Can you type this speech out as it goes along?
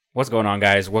What's going on,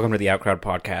 guys? Welcome to the Outcrowd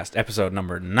Podcast, episode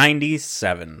number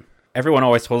 97. Everyone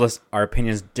always told us our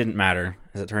opinions didn't matter.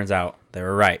 As it turns out, they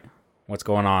were right. What's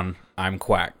going on? I'm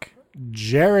Quack.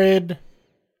 Jared.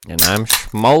 And I'm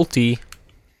Schmalti.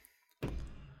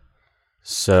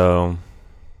 So,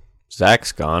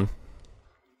 Zack's gone.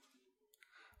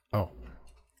 Oh.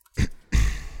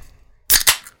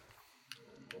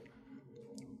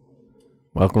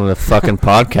 Welcome to the fucking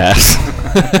podcast.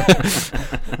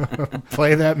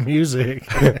 Play that music.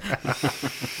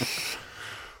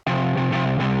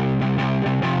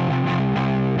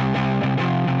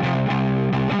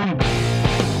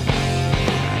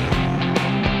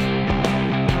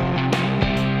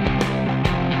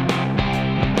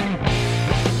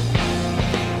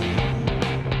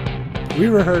 We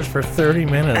rehearsed for 30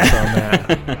 minutes on that.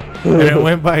 And it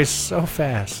went by so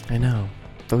fast. I know,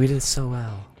 but we did so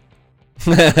well.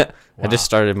 I just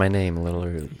started my name a little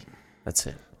early. That's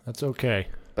it. That's okay.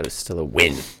 But it's still a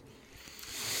win.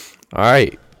 All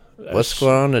right. What's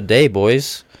going on today,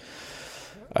 boys?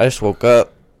 I just woke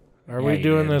up. Are we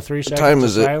doing the 3 time seconds of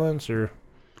is it? silence or?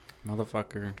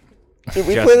 Motherfucker. Did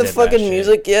we Just play the did that fucking shit.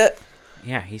 music yet?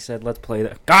 Yeah, he said let's play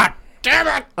the... God damn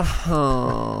it!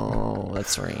 Oh,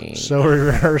 that's right. So we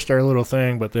rehearsed our little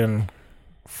thing, but then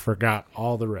forgot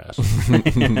all the rest.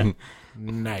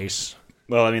 Nice.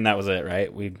 Well, I mean, that was it,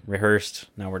 right? We rehearsed.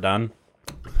 Now we're done.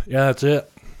 Yeah, that's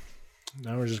it.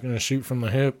 Now we're just going to shoot from the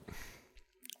hip.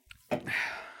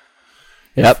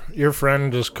 Yep. Your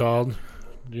friend just called.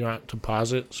 Do you want to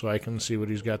pause it so I can see what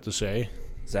he's got to say?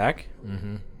 Zach?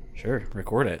 Mm-hmm. Sure,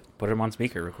 record it. Put him on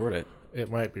speaker, record it.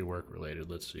 It might be work related.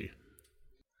 Let's see.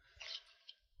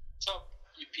 What's up,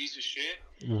 you piece of shit?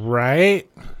 Right?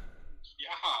 Yeah.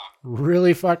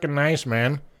 Really fucking nice,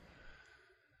 man.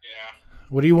 Yeah.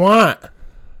 What do you want?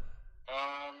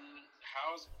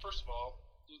 First of all,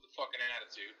 lose the fucking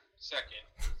attitude. Second,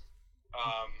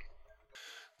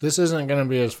 This isn't going to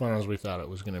be as fun as we thought it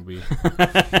was going to be.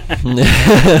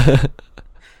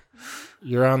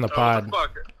 You're on the pod.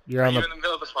 what the fuck? You're Are on you the in the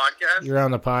middle of the podcast? You're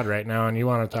on the pod right now, and you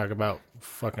want to talk about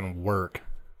fucking work.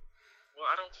 Well,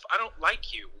 I don't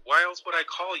like you. Why else would I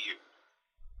call you?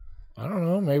 I don't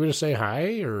know. Maybe to say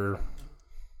hi or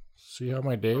see how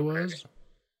my day was.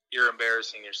 You're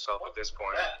embarrassing yourself at this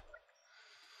point.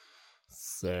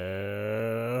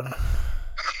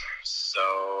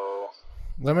 So,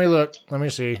 Let me look. Let me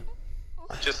see.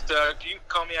 just can you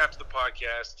call me after the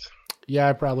podcast? Yeah,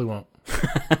 I probably won't.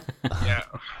 Yeah.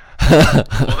 Well,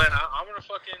 then I'm gonna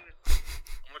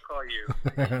call you.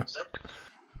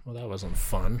 Well, that wasn't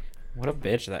fun, What a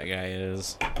bitch that guy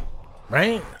is.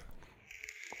 right?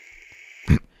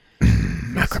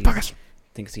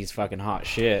 Thinks he's fucking hot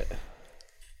shit. Have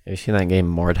you seen that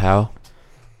game Mordhau?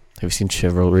 Have you seen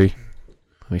Chivalry?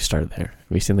 Let me start there.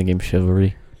 Have you seen the game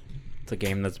Chivalry? It's a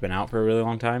game that's been out for a really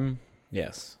long time.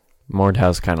 Yes.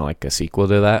 Mordhau's kind of like a sequel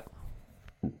to that.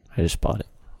 I just bought it.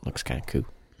 Looks kind of cool.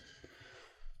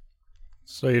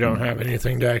 So you don't have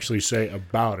anything to actually say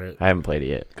about it. I haven't played it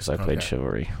yet because I played Okay.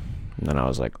 Chivalry. And then I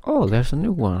was like, oh, there's a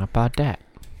new one. I bought that.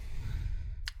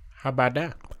 How about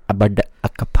that? I bought that.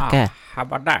 How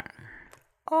about that?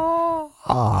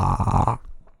 I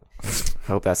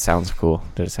hope that sounds cool.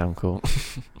 Did it sound cool?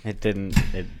 It didn't.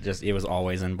 It was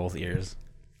always in both ears.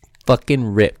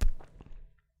 Fucking rip.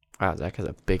 Wow, Zach has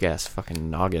a big ass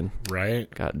fucking noggin. Right?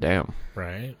 God damn.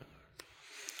 Right?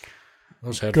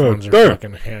 Those headphones are damn.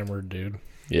 fucking hammered, dude.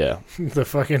 Yeah. The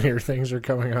fucking ear things are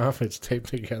coming off. It's taped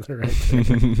together right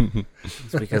there.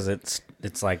 It's because it's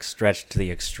like stretched to the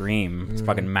extreme. It's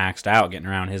fucking maxed out getting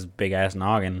around his big ass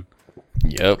noggin.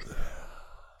 Yep.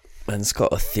 Man's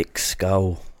got a thick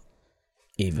skull.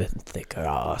 Even thicker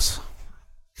ass.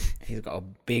 He's got a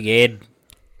big head.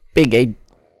 Big head.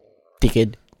 Thick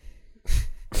head.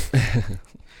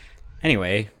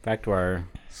 Anyway, back to our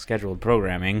scheduled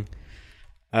programming.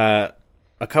 A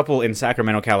couple in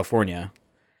Sacramento, California,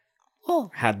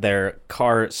 had their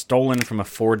car stolen from a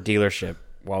Ford dealership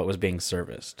while it was being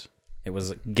serviced. It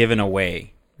was given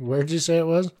away. Where'd you say it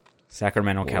was?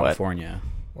 Sacramento, California.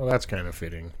 Well, that's kind of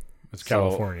fitting. It's So,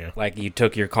 California. like, you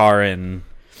took your car in,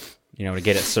 to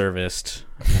get it serviced,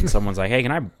 and someone's like, "Hey,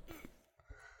 can I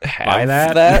buy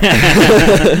that?"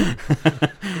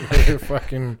 They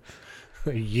fucking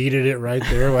yeeted it right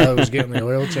there while it was getting the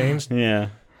oil changed. Yeah.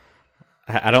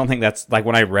 I don't think that's, like,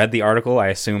 when I read the article, I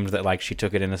assumed that, like, she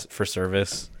took it in for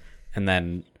service, and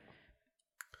then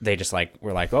they just, like,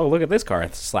 were like, "Oh, look at this car,"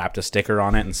 slapped a sticker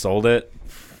on it and sold it.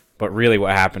 But really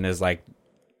what happened is, like,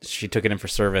 she took it in for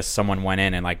service, someone went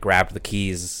in and, like, grabbed the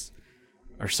keys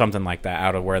or something like that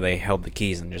out of where they held the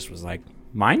keys and just was like,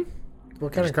 "Mine?"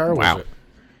 What kind of car was Wow.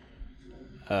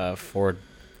 it? Ford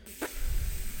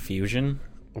confusion.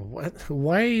 What?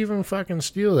 Why even fucking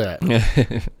steal that?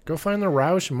 Go find the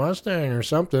Roush Mustang or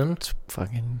something. It's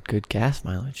fucking good gas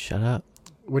mileage. Shut up.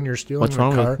 When you're stealing What's the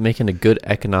wrong car, with making a good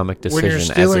economic decision when you're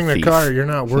stealing as a the thief? car, you're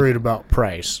not worried about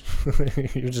price.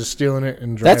 You're just stealing it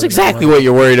and driving. That's exactly it. what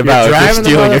you're worried about. You're if driving you're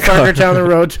stealing the a car. motherfucker down the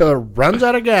road till it runs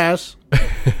out of gas,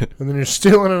 and then you're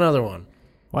stealing another one.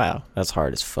 Wow, that's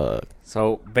hard as fuck.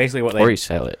 So basically, what Or they you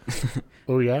sell it.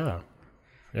 Oh yeah,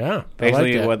 yeah.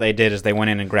 basically I like that. what they did is they went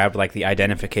in and grabbed like the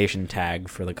identification tag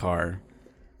for the car.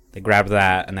 They grabbed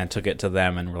that and then took it to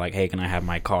them and were like, "Hey, can I have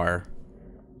my car?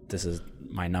 This is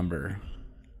my number."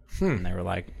 And they were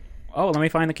like, "Oh, let me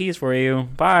find the keys for you.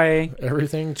 Bye.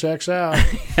 Everything checks out.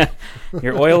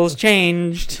 Your oil's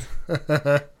changed."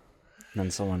 And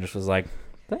then someone just was like,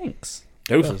 "Thanks.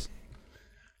 Deuces."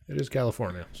 It is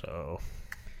California, so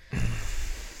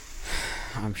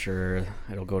I'm sure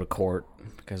it'll go to court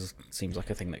because it seems like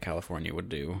a thing that California would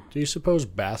do. do you suppose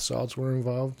bath salts were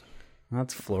involved?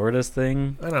 That's Florida's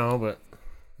thing. I know, but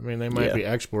I mean, they might Yeah. be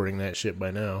exporting that shit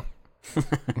by now.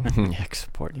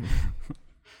 Exporting.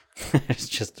 It's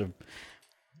just a.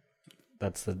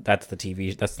 That's the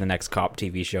TV. That's the next cop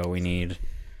TV show we need.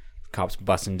 Cops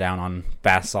busting down on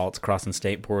bath salts crossing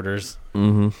state borders.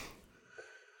 Mm-hmm.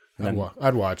 And then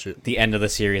I'd watch it. the end of the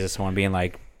series is someone being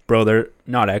like, "Bro, they're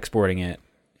not exporting it.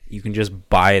 You can just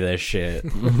buy this shit."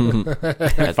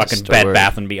 Fucking Bed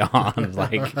Bath and Beyond,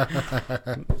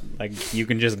 like you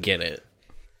can just get it.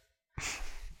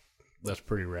 That's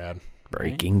pretty rad.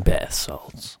 Breaking bath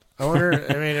salts. I wonder.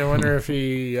 I wonder if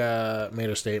he made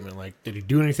a statement like, did he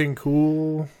do anything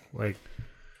cool? Like,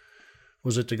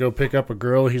 was it to go pick up a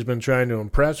girl he's been trying to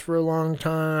impress for a long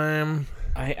time?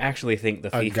 I actually think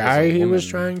the A thief guy was a he was woman.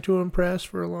 trying to impress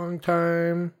for a long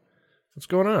time? What's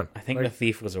going on? I think the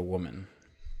thief was a woman.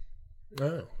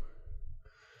 Oh.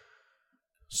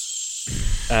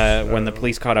 When the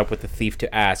police caught up with the thief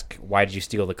to ask, "Why did you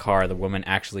steal the car?" the woman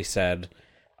actually said,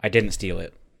 "I didn't steal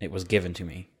it. It was given to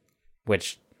me."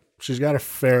 Which, She's got a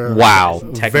fair, Wow.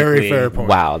 very Technically- fair point.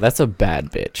 Wow, that's a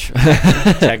bad bitch.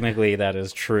 technically, that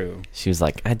is true. She was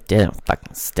like, I didn't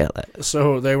fucking steal it.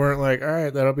 So they weren't like, all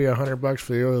right, that'll be $100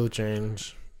 for the oil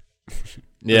change.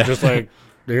 Yeah. They're just like,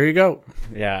 there you go.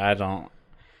 Yeah, I don't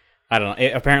know.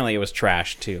 Apparently, it was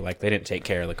trash, too. Like, they didn't take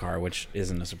care of the car, which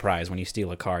isn't a surprise. When you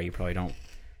steal a car, you probably don't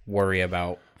worry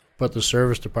about... But the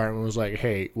service department was like,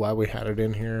 hey, while we had it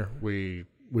in here, we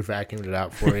vacuumed it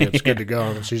out for you. It's good to go.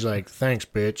 And she's like, thanks,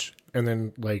 bitch. And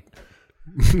then, like,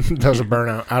 does a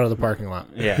burnout out of the parking lot.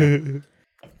 Yeah.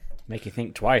 Make you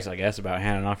think twice, I guess, about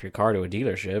handing off your car to a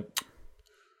dealership.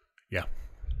 Yeah.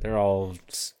 They're all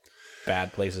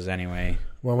bad places anyway.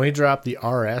 When we dropped the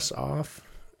RS off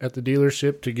at the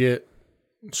dealership to get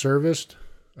serviced,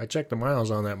 I check the miles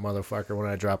on that motherfucker when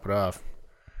I drop it off.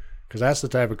 Because that's the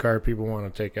type of car people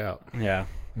want to take out. Yeah.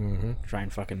 Mm-hmm. Try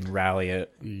and fucking rally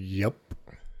it. Yep.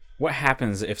 What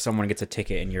happens if someone gets a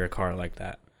ticket and you're a car like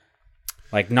that?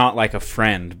 Like, not like a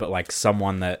friend, but like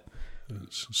someone that...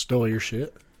 Stole your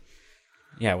shit.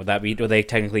 Yeah, would they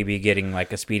technically be getting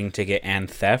like a speeding ticket and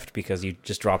theft because you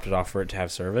just dropped it off for it to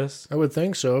have service? I would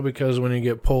think so, because when you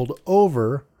get pulled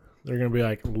over, they're going to be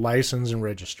like license and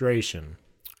registration.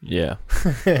 Yeah.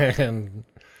 And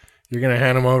you're going to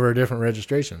hand them over a different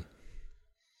registration.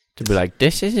 To be like,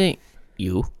 this isn't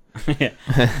you.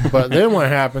 But then what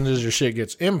happens is your shit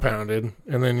gets impounded,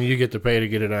 and then you get to pay to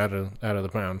get it out of the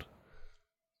pound.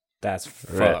 That's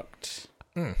Right. fucked.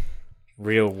 Mm.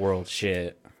 Real world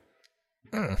shit.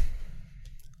 Mm.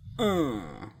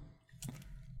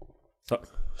 So,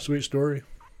 Sweet story.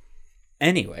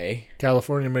 anyway,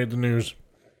 California made the news.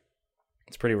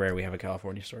 it's pretty rare we have a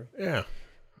California story. Yeah.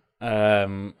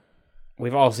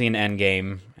 We've all seen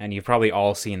Endgame, and you've probably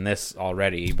all seen this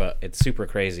already, but it's super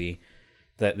crazy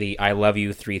that the I Love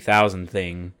You 3000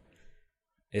 thing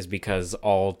is because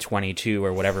all 22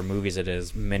 or whatever movies it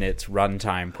is, minutes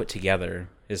runtime put together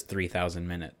is 3,000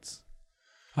 minutes.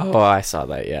 Oh, I saw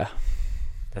that, yeah.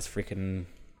 That's freaking...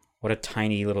 What a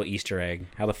tiny little Easter egg.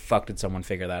 How the fuck did someone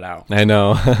figure that out? I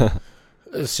know. Someone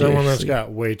that's Seriously.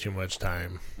 got way too much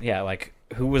time. Yeah, like,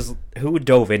 who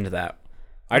dove into that?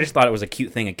 I just thought it was a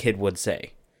cute thing a kid would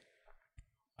say.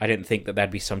 I didn't think that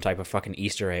that'd be some type of fucking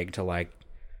Easter egg to like,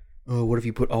 oh, what if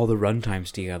you put all the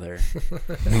runtimes together?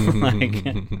 Like,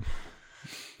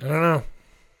 I don't know.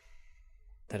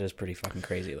 that is pretty fucking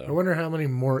crazy, I though. wonder how many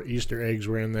more Easter eggs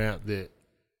were in that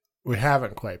we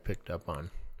haven't quite picked up on.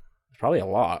 It's probably a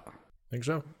lot. Think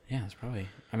so? Yeah, it's probably...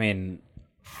 I mean,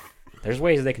 there's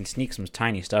ways they can sneak some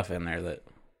tiny stuff in there that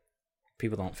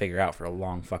people don't figure out for a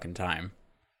long fucking time.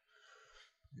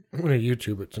 I'm gonna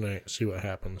YouTube it tonight. See what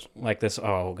happens. Like this.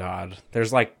 Oh God,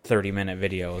 there's like 30-minute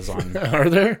videos on. Are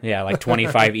there? Yeah, like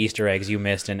 25 Easter eggs you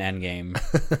missed in Endgame.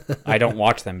 I don't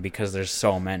watch them because there's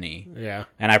so many. Yeah.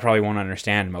 And I probably won't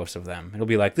understand most of them. It'll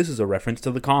be like, this is a reference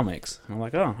to the comics. And I'm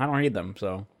like, oh, I don't read them,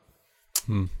 so.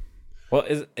 Well,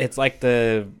 it's like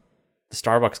the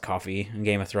Starbucks coffee in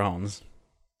Game of Thrones.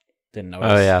 Didn't notice.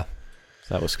 Oh, yeah.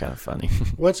 That was kind of funny.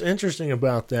 What's interesting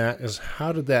about that is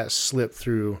how did that slip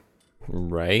through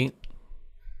Right?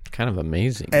 Kind of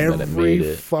amazing that it every made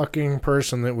it. fucking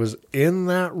person that was in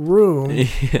that room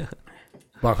Yeah.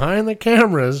 behind the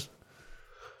cameras?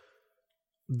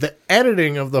 The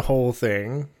editing of the whole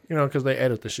thing, because they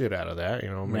edit the shit out of that,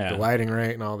 make the lighting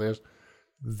right and all this.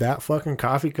 That fucking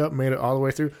coffee cup made it all the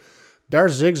way through.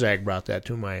 Darth Zigzag brought that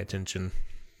to my attention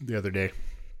the other day.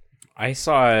 I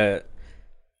saw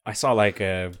like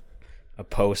a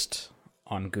post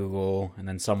on Google, and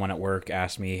then someone at work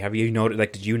asked me, "Have you noticed?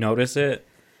 Like, did you notice it?"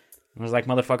 I was like,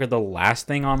 "Motherfucker, the last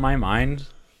thing on my mind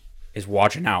is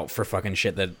watching out for fucking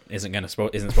shit that isn't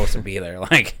supposed to be there.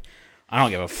 Like, I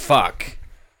don't give a fuck.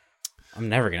 I'm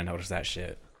never gonna notice that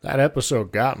shit." That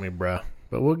episode got me, bro.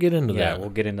 But we'll get into that. Yeah, we'll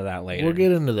get into that later. We'll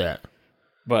get into that.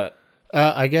 But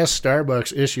I guess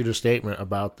Starbucks issued a statement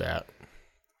about that,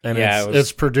 and Yeah,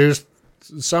 it's produced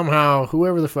somehow.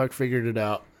 Whoever the fuck figured it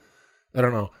out, I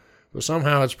don't know. But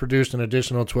somehow it's produced an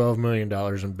additional $12 million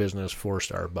in business for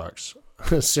Starbucks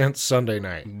since Sunday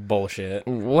night. bullshit.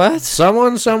 What?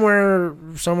 Someone somewhere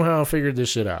somehow figured this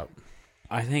shit out.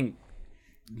 I think.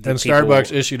 And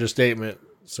Starbucks issued a statement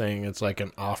saying it's like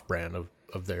an off-brand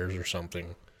of theirs or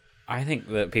something. I think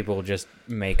that people just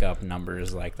make up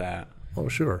numbers like that. Oh,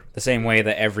 sure. The same way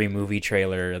that every movie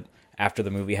trailer, after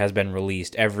the movie has been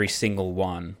released, every single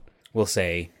one will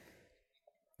say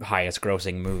highest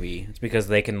grossing movie. It's because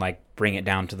they can like bring it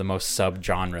down to the most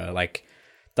sub-genre, like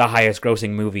the highest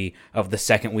grossing movie of the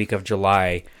second week of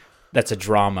July. That's a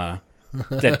drama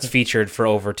that's featured for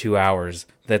over 2 hours.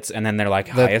 And then they're like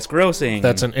highest grossing.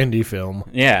 That's an indie film.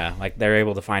 Yeah, like they're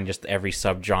able to find just every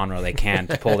sub-genre they can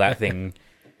to pull that thing.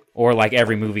 Or like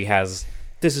every movie has,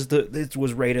 this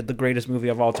was rated the greatest movie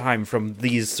of all time from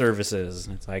these services.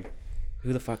 And it's like,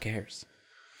 who the fuck cares?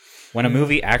 When a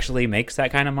movie actually makes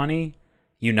that kind of money,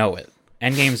 you know it.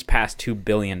 Endgame's passed $2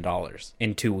 billion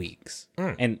in 2 weeks.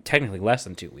 And technically less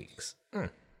than 2 weeks.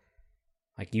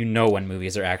 Like, you know when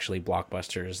movies are actually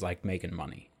blockbusters, like, making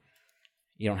money.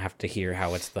 You don't have to hear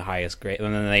how it's the highest grade.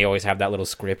 And then they always have that little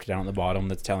script down at the bottom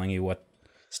that's telling you what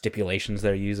stipulations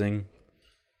they're using.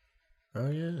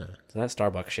 Oh, yeah. So that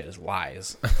Starbucks shit is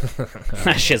lies.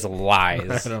 That shit's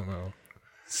lies. I don't know.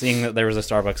 Seeing that there was a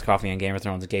Starbucks coffee in Game of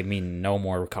Thrones gave me no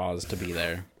more cause to be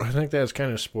there. I think that's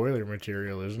kind of spoiler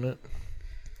material, isn't it?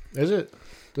 Is it?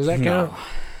 Does that No. count?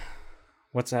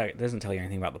 What's that? It doesn't tell you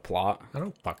anything about the plot. I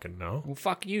don't fucking know. Well,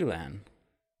 fuck you then,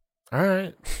 All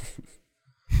right.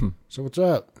 So what's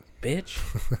up? bitch.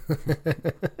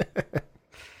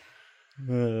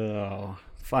 Oh,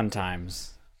 fun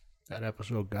times. That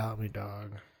episode got me,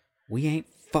 dog. We ain't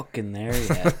fucking there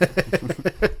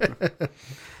yet.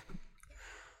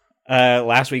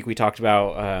 Last week we talked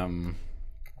about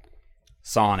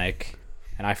Sonic,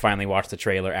 and I finally watched the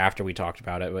trailer after we talked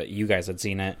about it, but you guys had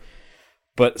seen it.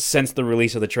 But since the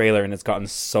release of the trailer, and it's gotten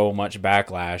so much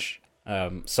backlash,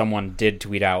 someone did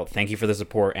tweet out, "Thank you for the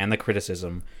support and the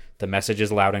criticism. The message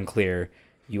is loud and clear.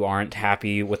 You aren't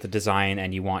happy with the design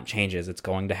and you want changes. It's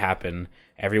going to happen.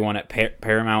 Everyone at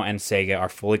Paramount and Sega are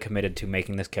fully committed to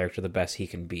making this character the best he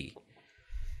can be."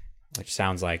 Which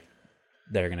sounds like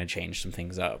they're going to change some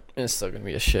things up. It's still going to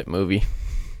be a shit movie.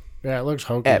 Yeah, it looks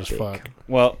hokey as fuck.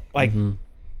 Well, like,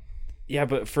 yeah,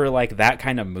 but for like that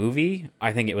kind of movie,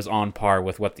 I think it was on par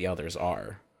with what the others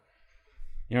are.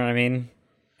 You know what I mean?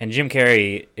 And Jim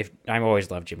Carrey, I've always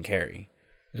loved Jim Carrey.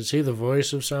 Is he the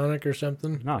voice of Sonic or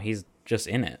something? No, he's just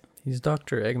in it. He's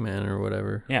Dr. Eggman or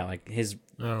whatever. Yeah, like his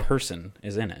person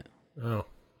is in it. Oh.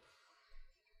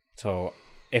 So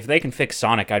if they can fix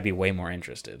Sonic, I'd be way more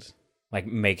interested. Like,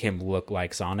 make him look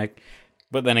like Sonic.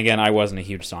 But then again, I wasn't a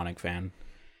huge Sonic fan.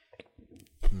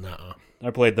 No. I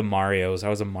played the Marios. I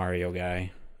was a Mario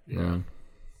guy. Yeah.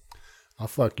 I'll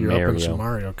fuck you up in some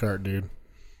Mario Kart, dude.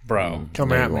 Bro.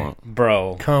 Come at me.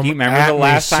 Bro. Come Do you remember at the me,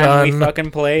 last time we son.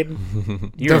 fucking played?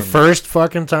 The first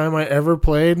fucking time I ever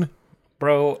played?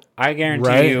 Bro, I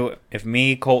guarantee you, if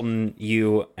me, Colton,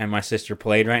 you, and my sister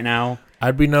played right now,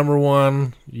 I'd be number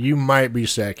one. You might be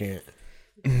second.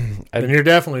 And you're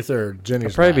definitely third.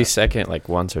 Jenny's I'd probably be last. second like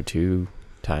once or two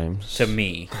times. to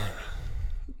me,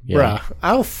 Yeah. Bruh,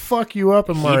 I'll fuck you up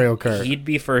in Mario Kart. he'd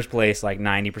be first place like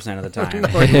 90% of the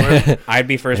time. I'd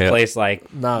be first place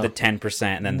like No. the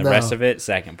 10%, and then the No. rest of it,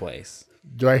 second place.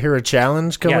 Do I hear a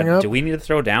challenge coming up? Do we need to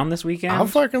throw down this weekend? I'll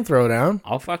fucking throw down.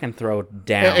 I'll fucking throw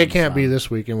down. It can't be this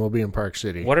weekend. We'll be in Park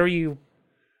City. What are you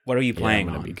playing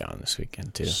I'm on? gonna be gone this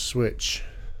weekend too. Switch.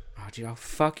 Oh, dude, I'll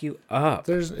fuck you up.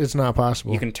 It's not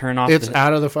possible. You can turn off. It's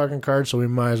out of the fucking card, so we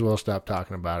might as well stop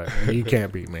talking about it. You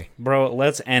can't beat me. Bro,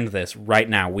 let's end this right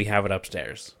now. We have it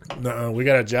upstairs. No, we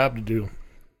got a job to do.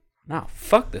 No,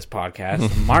 fuck this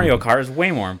podcast. Mario Kart is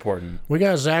way more important. We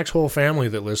got Zach's whole family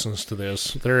that listens to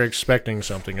this. They're expecting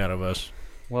something out of us.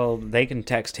 Well, they can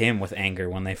text him with anger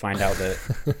when they find out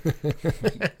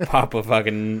that Papa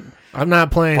fucking I'm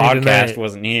not playing you podcast tonight.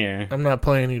 wasn't here. I'm not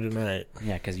playing you tonight.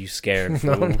 Yeah, because you scared,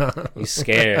 fool. You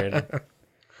scared.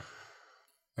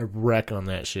 I wreck on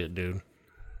that shit, dude.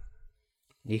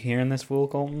 You hearing this, fool,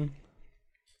 Colton?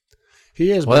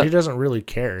 He is, What? but he doesn't really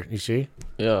care, you see?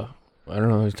 Yeah. I don't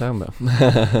know what you're talking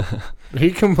about.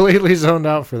 He completely zoned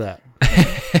out for that.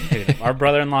 Dude, our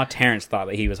brother-in-law Terrence thought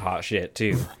that he was hot shit,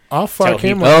 too. I'll fuck Till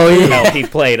him he- up. Oh, yeah. Until he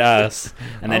played us,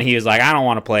 and then he was like, I don't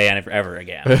want to play ever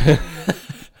again.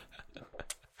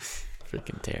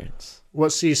 Freaking Terrence. What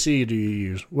CC do you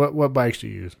use? What bikes do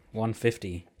you use?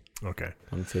 150. Okay.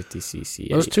 150cc.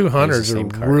 Those I use 200s the are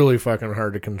same cart. really fucking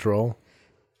hard to control.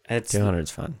 It's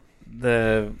 200's fun.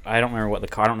 I don't remember what the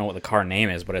car. I don't know what the car name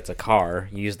is, but it's a car.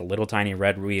 You use the little tiny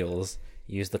red wheels.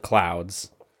 You use the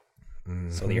clouds,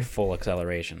 so that you're full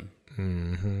acceleration.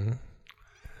 Mm-hmm.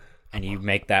 And you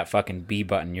make that fucking B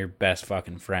button your best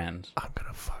fucking friend. I'm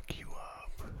gonna fuck you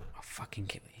up. I'll fucking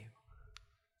kill you.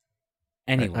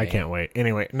 Anyway, I can't wait.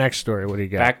 Anyway, next story. What do you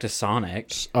got? back to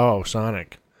Sonic. Oh,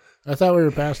 Sonic. I thought we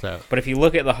were past that. But if you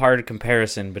look at the hard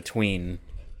comparison between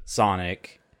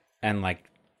Sonic and like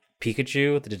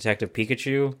Pikachu, the Detective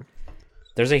Pikachu,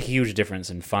 there's a huge difference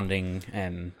in funding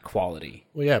and quality.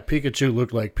 Well, yeah, Pikachu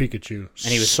looked like Pikachu.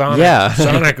 And he was- Sonic. Yeah.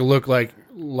 Sonic looked like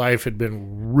life had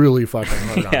been really fucking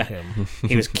hard Yeah. on him.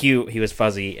 He was cute, he was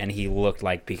fuzzy, and he looked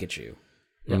like Pikachu.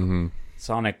 Mm-hmm.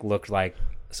 Sonic looked like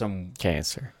some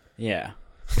Cancer. yeah.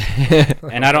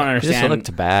 And I don't It just understand.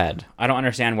 looked bad. I don't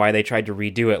understand why they tried to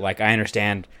redo it. Like I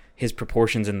understand his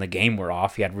proportions in the game were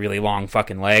off. He had really long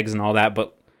fucking legs and all that,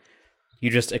 but you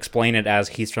just explain it as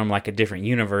he's from like a different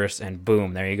universe, and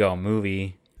boom, there you go,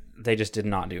 movie. They just did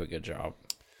not do a good job.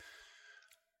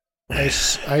 I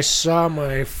saw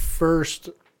my first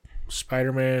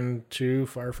Spider-Man 2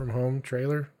 Far From Home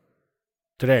trailer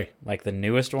today. Like the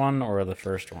newest one or the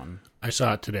first one? I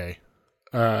saw it today.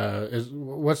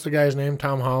 What's the guy's name?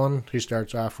 Tom Holland. He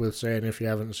starts off with saying, "If you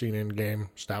haven't seen Endgame,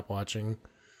 stop watching."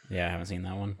 Yeah, I haven't seen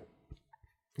that one.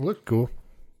 Looked cool.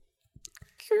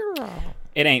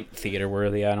 It ain't theater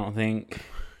worthy, I don't think.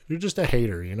 You're just a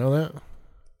hater, you know that?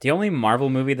 The only Marvel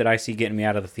movie that I see getting me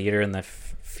out of the theater in the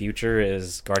future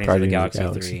is Guardians of the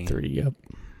Galaxy 3. Yep.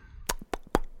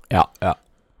 Yeah.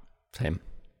 Same.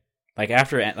 Like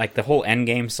after like the whole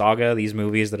Endgame saga, these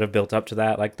movies that have built up to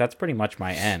that, like that's pretty much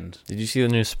my end. Did you see the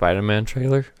new Spider-Man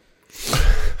trailer?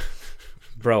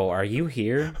 Bro, are you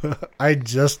here? I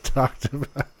just talked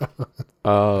about.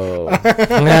 Oh.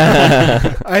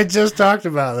 I just talked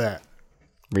about that.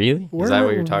 Really? Is that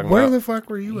what you're talking Where about? the fuck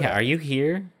were you Yeah, at? are you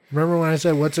here? Remember when I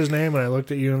said, "What's his name?" and I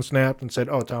looked at you and snapped and said,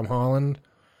 "Oh, Tom Holland."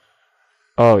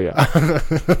 Oh, yeah.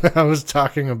 I was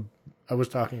talking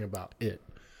about it.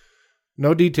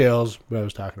 No details, but I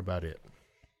was talking about it.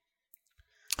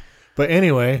 But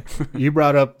anyway, you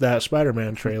brought up that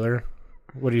Spider-Man trailer.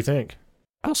 What do you think?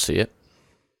 I'll see it.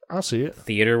 I'll see it.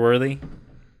 Theater worthy?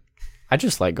 I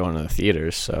just like going to the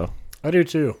theaters, so I do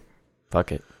too.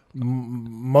 fuck it.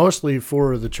 Mostly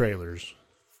for the trailers.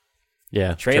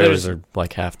 Yeah, Trailers- trailers are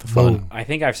like half the fun. Boom. I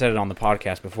think I've said it on the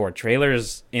podcast before.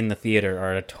 Trailers in the theater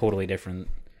are a totally different.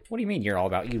 What do you mean you're all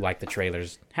about? You like the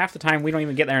trailers. Half the time we don't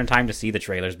even get there in time to see the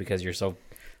trailers because you're so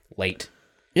late.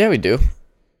 Yeah, we do.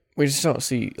 We just don't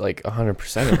see like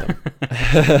 100% of them.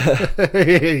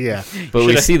 Yeah. But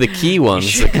we see the key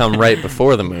ones that come right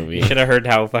before the movie. You should have heard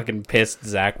how fucking pissed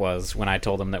Zack was when I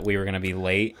told him that we were going to be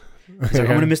late. He's like, I'm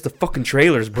going to miss the fucking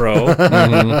trailers, bro.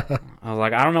 Mhm. I was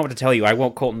like, I don't know what to tell you. I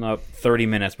woke Colton up 30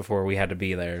 minutes before we had to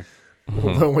be there.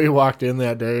 When we walked in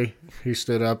that day, he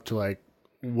stood up to like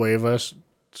wave us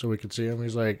so we could see him.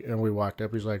 He's like, and we walked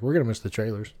up. He's like, "We're gonna miss the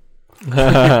trailers."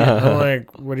 I'm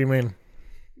like, "What do you mean?"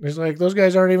 He's like, "Those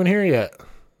guys aren't even here yet."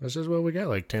 I says, "Well, we got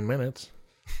like 10 minutes."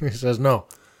 He says, "No,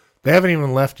 they haven't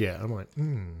even left yet." I'm like,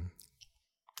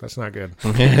 "That's not good.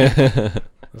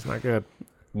 That's not good."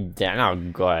 Yeah,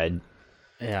 good.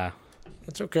 Yeah.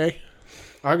 That's okay.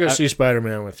 I'll go see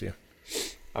Spider-Man with you.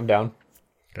 I'm down.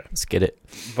 Okay. Let's get it.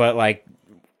 But like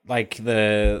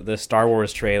the Star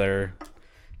Wars trailer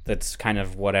that's kind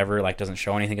of whatever, like doesn't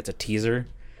show anything. It's a teaser.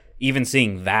 Even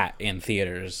seeing that in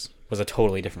theaters was a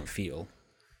totally different feel.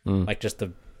 Like just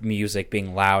the music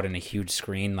being loud and a huge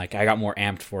screen. Like I got more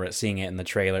amped for it seeing it in the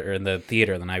trailer or in the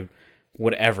theater than I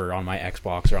would ever on my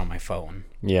Xbox or on my phone.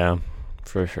 Yeah,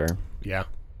 for sure. Yeah.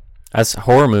 As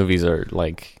horror movies are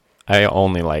like, I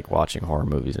only like watching horror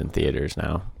movies in theaters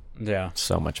now. Yeah.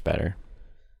 So much better.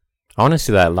 I want to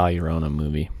see that La Llorona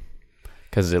movie.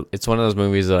 Because it's one of those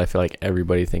movies that I feel like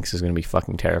everybody thinks is going to be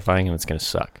fucking terrifying and it's going to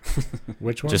suck.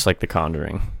 Which one? Just like The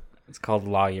Conjuring. It's called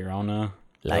La Llorona.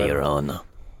 La Llorona.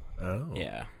 Oh.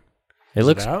 Yeah. It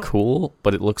looks out? cool,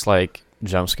 but it looks like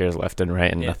jump scares left and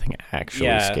right and nothing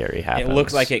actually scary happens. It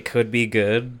looks like it could be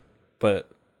good, but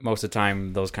most of the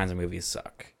time those kinds of movies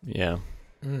suck. Yeah.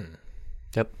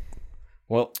 Yep.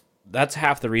 Well, that's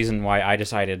half the reason why I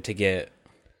decided to get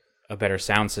a better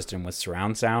sound system with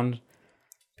surround sound,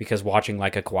 because watching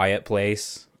like A Quiet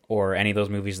Place or any of those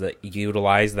movies that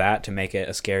utilize that to make it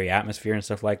a scary atmosphere and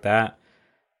stuff like that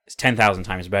is 10,000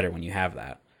 times better when you have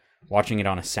that. Watching it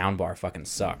on a soundbar fucking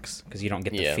sucks because you don't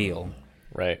get the feel.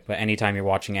 Right. But anytime you're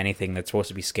watching anything that's supposed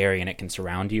to be scary and it can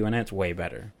surround you in it, it's way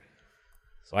better.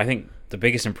 So I think the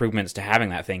biggest improvements to having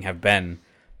that thing have been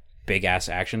big-ass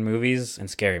action movies and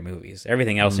scary movies.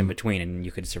 Everything else in between, and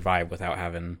you could survive without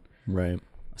having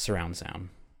surround sound.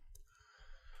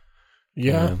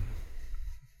 Yeah.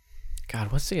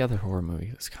 God, what's the other horror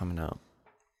movie that's coming out?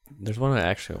 There's one I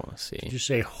actually want to see. Did you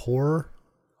say horror?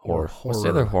 Horror. What's the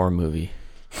other horror movie?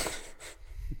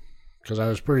 Because I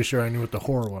was pretty sure I knew what the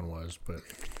horror one was, but...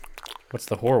 What's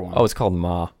the horror one? Oh, it's called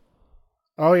Ma.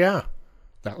 Oh, yeah.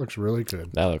 That looks really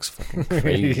good. That looks fucking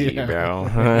crazy, bro.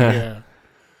 Yeah.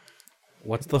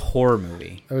 What's the horror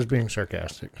movie? I was being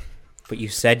sarcastic. But you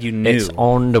said you knew. It's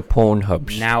on the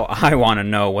Pornhub. Now I want to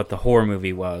know what the horror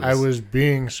movie was. I was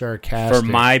being sarcastic. For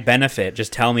my benefit,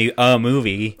 just tell me a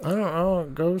movie. I don't know.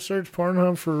 Go search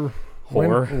Pornhub for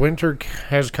Horror? Winter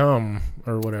Has Come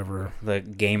or whatever. The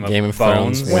Game of Thrones.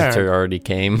 Bones. Yeah. Winter already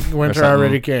came. Winter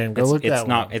already came. Go look It's that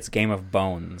not. one. It's Game of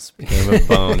Bones. Game of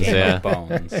Bones, Game yeah. of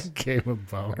Bones. Game of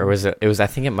Bones. Or was it? It was. I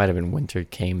think it might have been Winter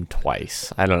Came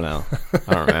Twice. I don't know.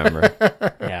 I don't remember.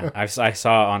 Yeah, I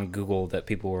saw on Google that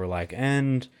people were like,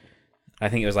 and I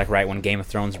think it was like right when Game of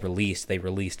Thrones released, they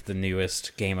released the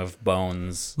newest Game of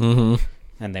Bones. Mm-hmm.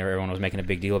 And everyone was making a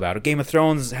big deal about it. Game of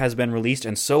Thrones has been released,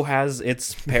 and so has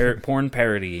its porn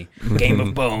parody, Game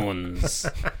of Bones.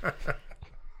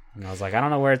 And I was like, I don't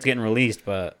know where it's getting released,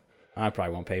 but I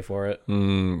probably won't pay for it.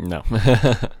 No.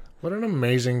 What an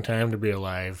amazing time to be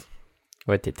alive.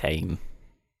 What the time?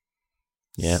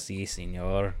 Yeah. Si,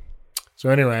 senor. So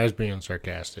anyway, I was being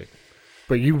sarcastic.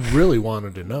 But you really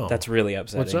wanted to know. That's really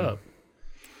upsetting. What's up?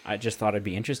 I just thought it'd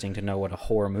be interesting to know what a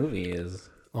horror movie is.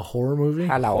 A horror movie?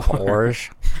 Hello, horrors.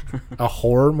 A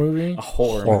horror movie? A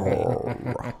horror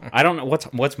movie. I don't know.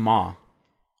 What's Ma?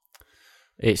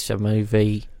 It's a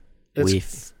movie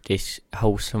with this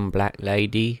wholesome black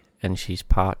lady, and she's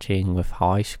partying with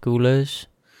high schoolers.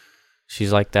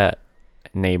 She's like that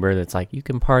neighbor that's like, you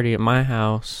can party at my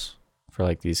house, for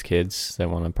like these kids that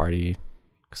want to party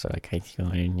because they're like, hey,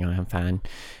 I'm fine.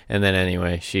 And then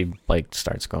anyway, she like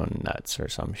starts going nuts or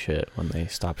some shit when they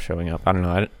stop showing up. I don't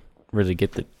know. I don't really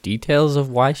get the details of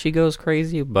why she goes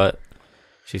crazy, but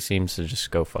she seems to just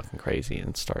go fucking crazy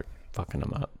and start fucking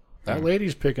them up. That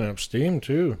lady's picking up steam,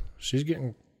 too. She's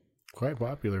getting quite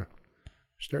popular.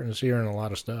 Starting to see her in a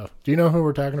lot of stuff. Do you know who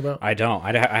we're talking about? I don't.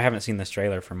 I haven't seen this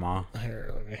trailer for Ma.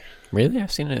 Here, let me... Really?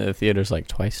 I've seen it in the theaters like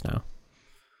twice now.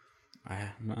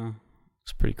 No.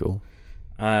 It's pretty cool.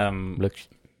 Looks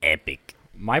epic.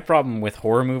 My problem with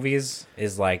horror movies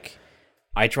is like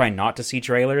I try not to see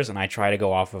trailers and I try to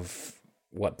go off of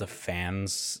what the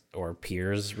fans or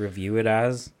peers review it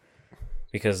as,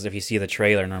 because if you see the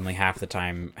trailer, normally half the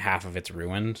time half of it's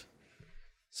ruined.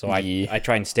 So I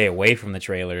try and stay away from the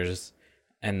trailers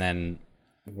and then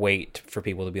wait for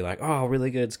people to be like, oh, really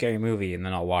good scary movie, and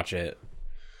then I'll watch it.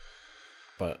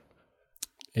 But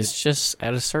it's just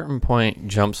at a certain point,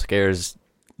 jump scares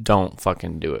don't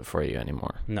fucking do it for you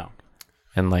anymore. No.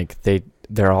 And like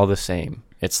they're all the same.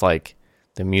 It's like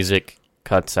the music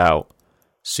cuts out,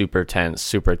 super tense,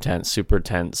 super tense, super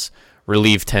tense,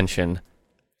 relieve tension,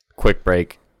 quick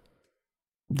break,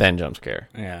 then jump scare.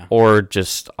 Yeah. Or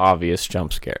just obvious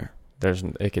jump scare.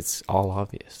 It's all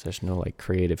obvious. There's no like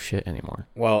creative shit anymore.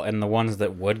 Well, and the ones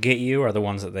that would get you are the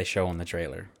ones that they show in the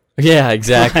trailer. Yeah,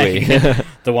 exactly.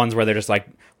 The ones where they're just like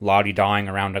lottie-dawing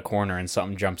around a corner and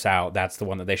something jumps out, that's the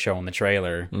one that they show in the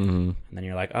trailer. Mm-hmm. And then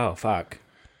you're like, oh, fuck.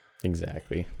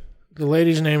 Exactly. The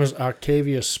lady's name is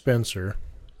Octavia Spencer.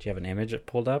 Do you have an image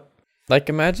pulled up? Like,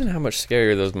 imagine how much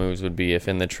scarier those movies would be if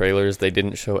in the trailers they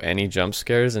didn't show any jump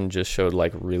scares and just showed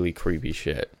like really creepy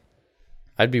shit.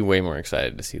 I'd be way more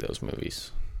excited to see those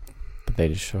movies. But they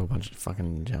just show a bunch of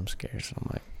fucking jump scares.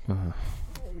 And I'm like,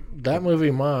 That movie,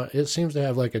 it seems to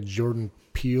have like a Jordan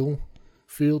Peele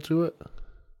feel to it.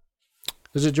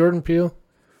 Is it Jordan Peele?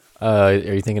 Are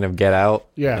you thinking of Get Out?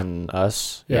 Yeah. And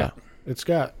Us? Yeah. It's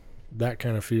got that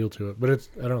kind of feel to it, but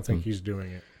I don't think he's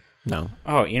doing it. No.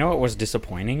 Oh, you know what was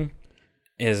disappointing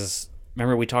is,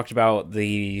 remember we talked about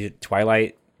the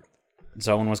Twilight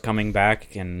Zone was coming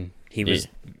back and he was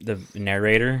the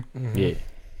narrator? Mm-hmm. Yeah.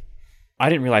 I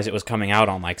didn't realize it was coming out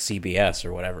on like CBS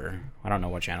or whatever. I don't know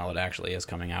what channel it actually is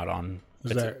coming out on.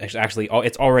 It's actually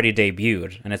it's already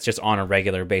debuted and it's just on a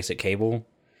regular basic cable.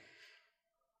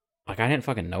 Like, I didn't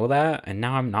fucking know that, and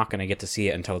now I'm not gonna get to see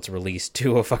it until it's released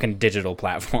to a fucking digital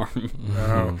platform.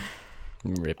 No.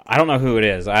 Rip. I don't know who it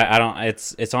is. I don't.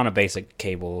 It's on a basic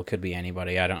cable. It could be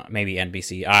anybody. I don't. Maybe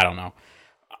NBC. I don't know.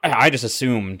 I just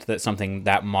assumed that something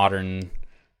that modern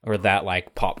or that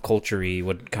like pop culture-y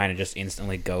would kind of just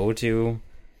instantly go to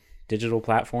digital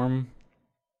platform,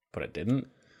 but it didn't.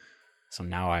 So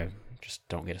now I just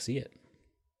don't get to see it.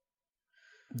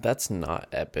 That's not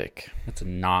epic. That's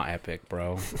not epic,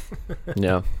 bro.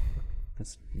 Yeah.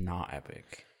 That's not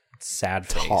epic. It's sad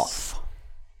face. Tough.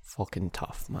 Fucking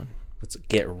tough, man. It's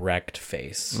get wrecked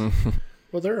face.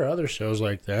 Well, there are other shows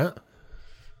like that.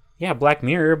 Yeah, Black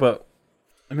Mirror, but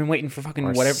I've been waiting for fucking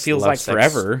Or whatever feels Love, like Sex,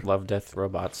 forever. Love, Death,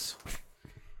 Robots.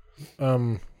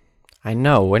 I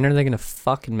know. When are they gonna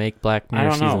fucking make Black I Mirror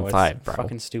don't know. season 5, It's bro?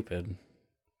 fucking stupid.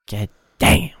 God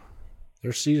damn.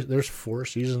 There's 4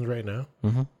 seasons right now.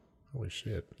 Mm-hmm. Holy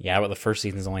shit! Yeah, but the first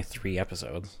season's only 3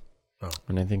 episodes.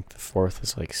 And I think the 4th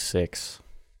is like 6.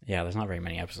 Yeah, there's not very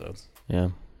many episodes. Yeah.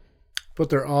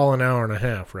 But they're all an hour and a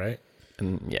half, right?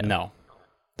 And yeah. No.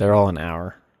 They're all an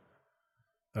hour.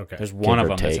 Okay. There's one Give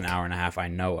of or them that's an take. hour and a half I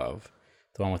know of.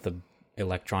 The one with the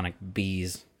electronic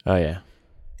bees. Oh, yeah.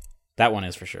 That one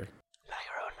is for sure.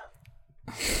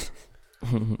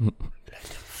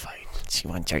 She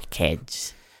wants her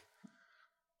kids.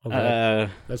 Okay.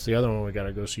 That's the other one we got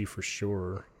to go see for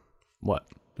sure. What?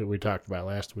 That we talked about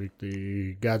last week,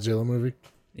 the Godzilla movie.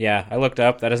 Yeah, I looked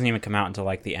up. That doesn't even come out until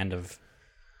like the end of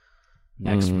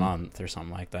next month or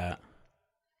something like that.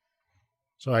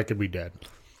 So I could be dead.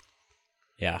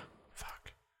 Yeah.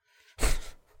 Fuck.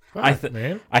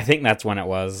 Man. I think that's when it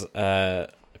was.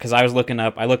 Because I was looking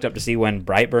up. I looked up to see when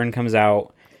Brightburn comes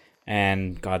out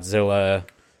and Godzilla,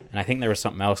 and I think there was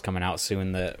something else coming out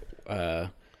soon that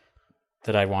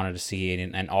that I wanted to see,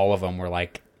 and all of them were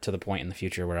like to the point in the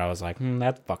future where I was like,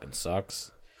 that fucking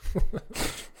sucks.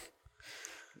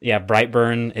 Yeah,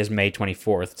 Brightburn is May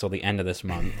 24th, till the end of this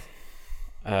month.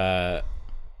 Right?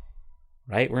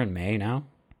 We're in May now?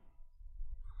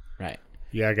 Right.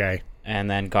 Yeah, guy. And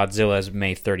then Godzilla is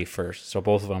May 31st, so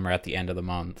both of them are at the end of the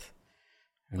month.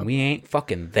 And we ain't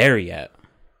fucking there yet.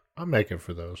 I'll make it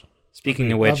for those.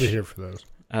 Speaking of which, I'll be here for those.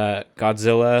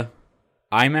 Godzilla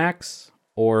IMAX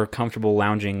or comfortable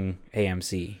lounging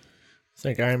AMC? I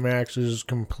think IMAX is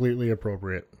completely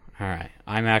appropriate. All right,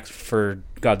 IMAX for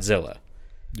Godzilla.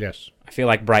 Yes. I feel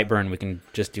like Brightburn, we can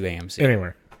just do AMC.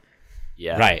 Anyway.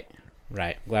 Yeah.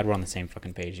 Right. Glad we're on the same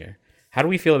fucking page here. How do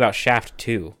we feel about Shaft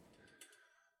 2?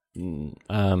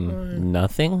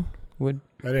 Nothing would.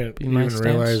 I didn't Be my even stance.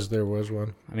 realize there was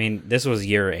one. I mean, this was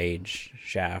your age,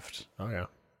 Shaft. Oh, yeah.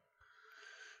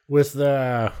 With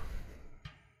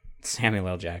Samuel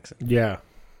L. Jackson. yeah.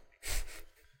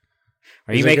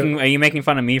 Are you making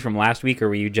fun of me from last week, or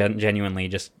were you genuinely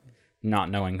just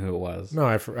not knowing who it was? No,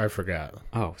 I forgot.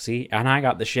 Oh, see? And I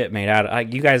got the shit made out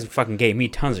of... you guys fucking gave me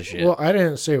tons of shit. Well, I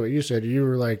didn't say what you said. You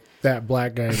were like, that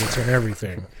black guy that's in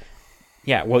everything.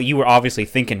 Yeah, well, you were obviously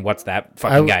thinking, what's that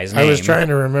fucking guy's name? I was trying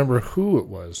to remember who it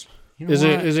was. You know Is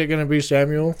what? it going to be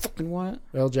Samuel What?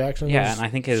 L. Jackson? Yeah, and I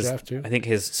think his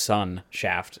Shaft son,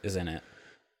 Shaft, is in it.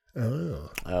 too?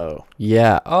 Oh.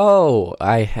 Yeah. Oh,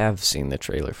 I have seen the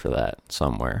trailer for that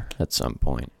somewhere at some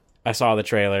point. I saw the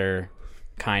trailer,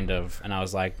 kind of, and I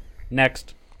was like,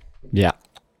 next. Yeah.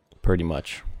 Pretty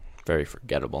much. Very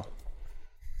forgettable.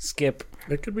 Skip.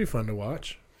 It could be fun to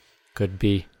watch. Could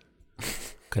be.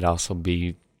 Could also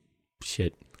be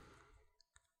shit.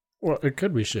 Well, it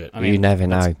could be shit. You never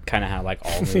know. Kind of how like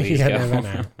all movies Yeah, go. never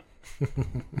know.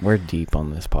 We're deep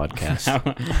on this podcast.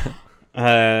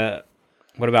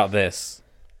 What about this?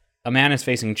 A man is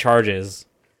facing charges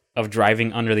of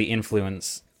driving under the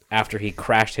influence after he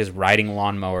crashed his riding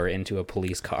lawnmower into a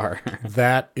police car.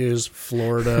 That is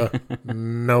Florida.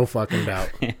 No fucking doubt.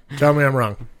 Tell me I'm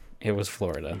wrong. It was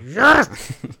Florida.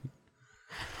 Yes!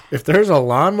 If there's a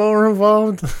lawnmower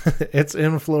involved, it's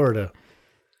in Florida.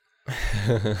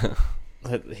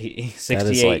 He, That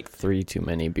is like 3 too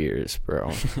many beers,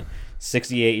 bro.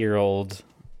 68-year-old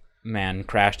man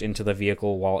crashed into the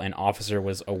vehicle while an officer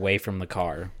was away from the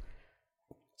car.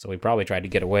 So he probably tried to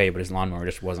get away, but his lawnmower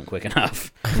just wasn't quick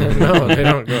enough. No, they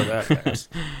don't go that fast.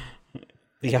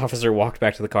 The officer walked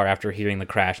back to the car after hearing the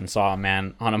crash and saw a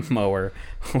man on a mower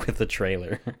with a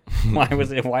trailer. Why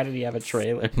did he have a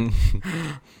trailer? The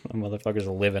motherfucker's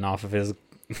living off of his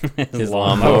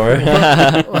lawnmower.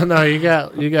 Well, no, you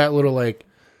got little like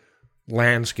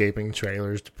landscaping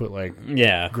trailers to put like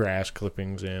grass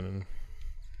clippings in.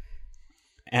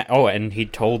 And he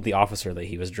told the officer that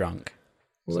he was drunk.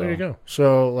 Well, there you go.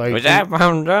 So like, was that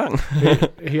I'm drunk?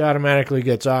 he automatically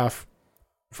gets off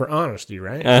for honesty,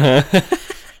 right?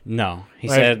 No, he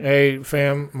like, said, "Hey,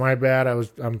 fam, my bad.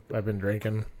 I've been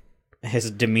drinking."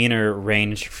 His demeanor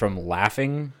ranged from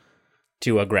laughing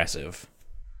to aggressive,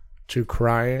 to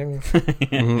crying,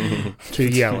 to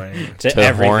yelling,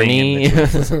 to horny,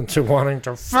 to wanting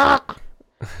to fuck.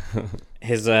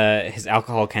 His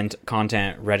alcohol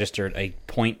content registered a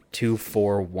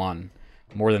 .241,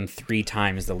 more than 3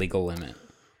 times the legal limit.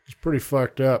 It's pretty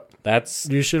fucked up.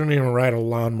 You shouldn't even ride a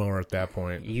lawnmower at that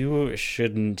point. You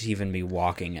shouldn't even be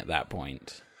walking at that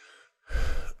point.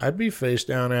 I'd be face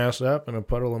down, ass up in a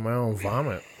puddle of my own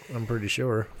vomit. I'm pretty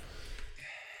sure.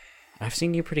 I've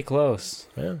seen you pretty close.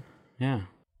 Yeah.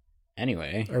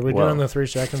 Anyway. Are we doing the 3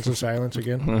 seconds of silence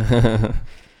again?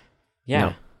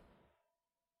 Yeah.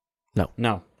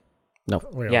 No.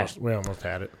 We almost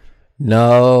had it.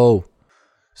 No.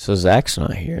 So Zach's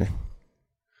not here.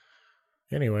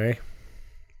 Anyway.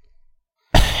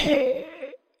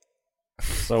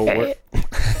 So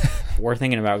we're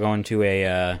thinking about going to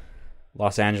a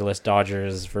Los Angeles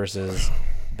Dodgers versus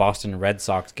Boston Red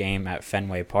Sox game at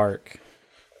Fenway Park.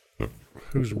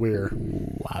 Who's weird?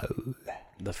 Wow.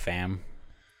 The fam.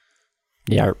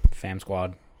 Yarp. Fam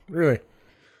squad. Really?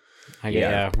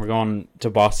 Yeah, we're going to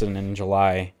Boston in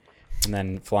July, and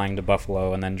then flying to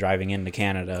Buffalo, and then driving into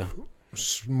Canada.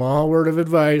 Small word of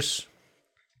advice.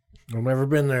 I've never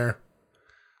been there.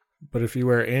 But if you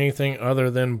wear anything other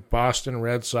than Boston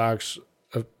Red Sox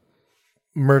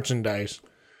merchandise,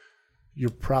 you're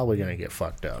probably going to get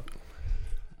fucked up.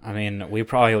 I mean, we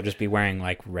probably will just be wearing,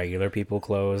 like, regular people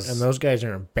clothes. And those guys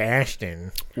are in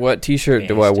Boston. What t-shirt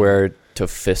do I wear to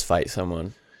fist fight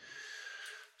someone?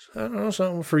 I don't know,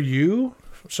 something for you?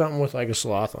 Something with, like, a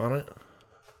sloth on it.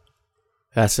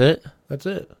 That's it? That's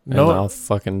it. And I'll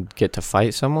fucking get to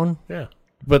fight someone? Yeah.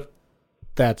 But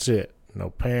that's it. No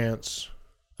pants.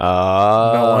 No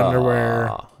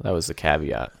underwear. That was the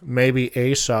caveat. Maybe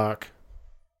a sock.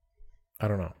 I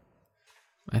don't know.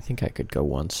 I think I could go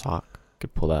 1 sock.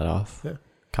 Could pull that off. Yeah.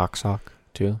 Cock sock,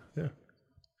 too? Yeah.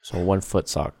 So 1 foot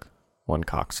sock, 1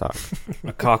 cock sock.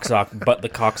 A cock sock, but the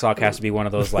cock sock has to be one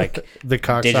of those, like, the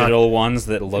cock digital sock. ones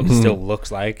that still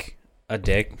looks like a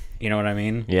dick. You know what I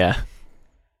mean? Yeah.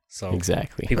 So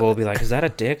exactly. People will be like, is that a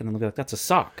dick? And then they'll be like, that's a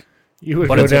sock. You would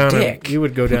go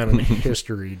down in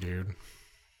history, dude.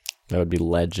 That would be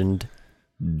legendary.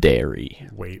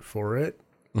 Wait for it.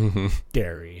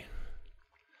 Dairy.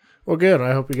 Well, good.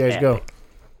 I hope you guys go.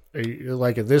 Are you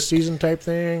like a this season type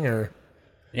thing, or?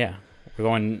 Yeah, we're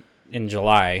going in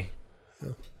July,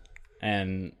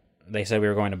 and they said we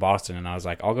were going to Boston, and I was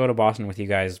like, I'll go to Boston with you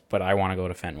guys, but I want to go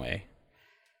to Fenway.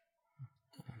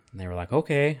 And they were like,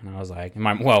 okay, and I was like,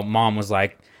 Mom was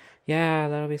like, yeah,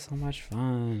 that'll be so much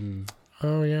fun.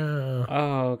 Oh yeah.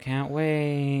 Oh, can't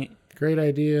wait. Great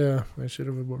idea. I should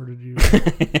have aborted you.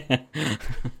 I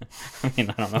mean,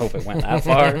 I don't know if it went that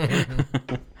far.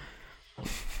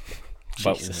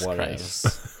 But Jesus what Christ.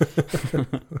 else?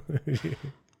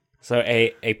 So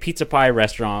a pizza pie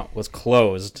restaurant was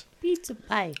closed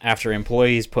after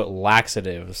employees put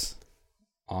laxatives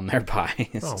on their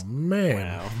pies. Oh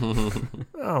man. Wow.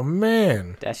 Oh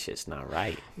man. That shit's not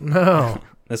right. No.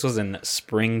 This was in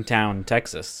Springtown,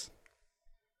 Texas.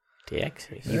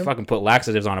 Texas. You fucking put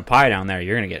laxatives on a pie down there,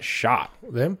 you're gonna get shot.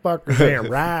 Them fuckers ain't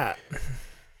right.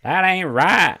 That ain't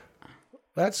right.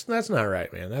 That's not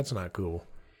right, man. That's not cool.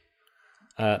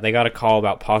 They got a call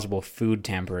about possible food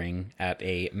tampering at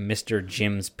a Mr.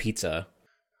 Jim's Pizza.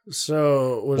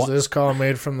 So, was this call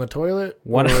made from the toilet?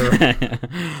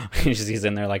 He's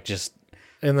in there like just...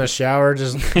 In the shower,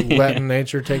 just letting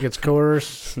nature take its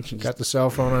course. Got the cell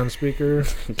phone on speaker.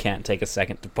 Can't take a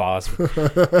second to pause. Hey,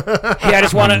 I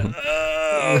just want to...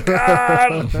 Oh,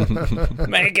 God!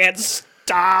 Make it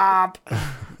stop!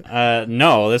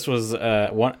 No, this was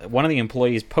one of the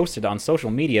employees posted on social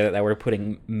media that we're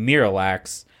putting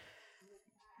Miralax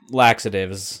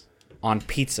laxatives on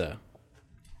pizza.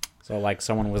 So, like,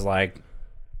 someone was, like,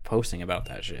 posting about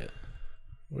that shit.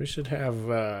 We should have,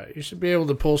 you should be able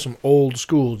to pull some old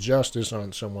school justice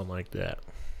on someone like that.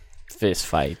 Fist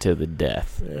fight to the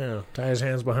death. Yeah, tie his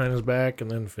hands behind his back and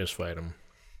then fist fight him.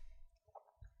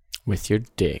 With your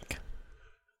dick.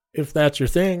 If that's your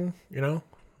thing, no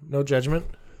judgment.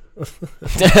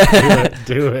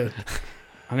 Do it.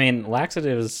 I mean,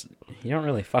 laxatives, you don't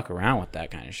really fuck around with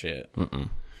that kind of shit.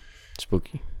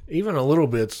 Spooky. Even a little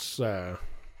bit of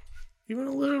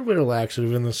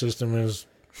laxative in the system is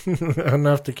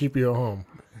enough to keep you at home.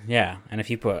 Yeah, and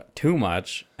if you put too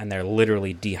much and they're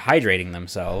literally dehydrating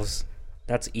themselves,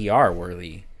 that's ER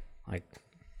worthy. Like,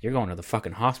 you're going to the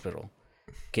fucking hospital,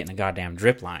 getting a goddamn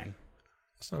drip line.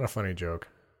 It's not a funny joke.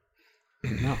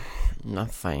 No.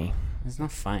 Not funny. It's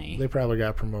not funny. They probably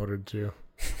got promoted too.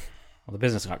 Well, the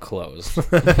business got closed.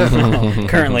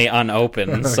 Currently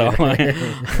unopened, so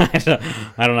I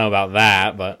don't know about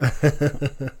that, but...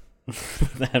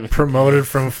 Promoted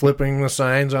from flipping the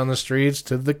signs on the streets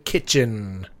to the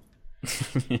kitchen.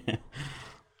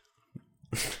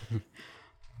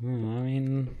 I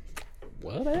mean,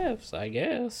 what ifs, I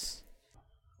guess.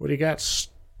 What do you got,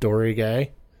 story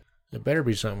guy? It better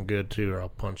be something good, too, or I'll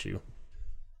punch you.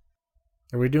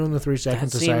 Are we doing the 3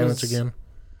 seconds of silence again?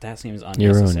 That seems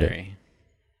You ruined unnecessary.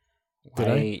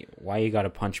 Why you gotta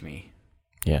punch me?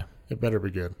 Yeah. It better be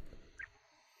good.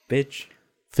 Bitch.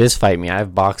 Fist fight me. I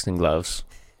have boxing gloves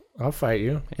I'll fight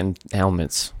you. and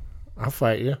helmets. I'll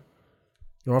fight you.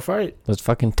 You want to fight? Let's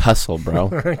fucking tussle, bro.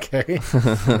 Okay.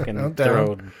 Fucking I'm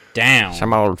throw down.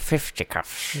 Some old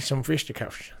fisticuffs. Some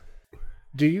fisticuffs.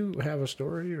 Do you have a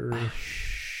story, or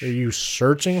are you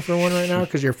searching for one right now?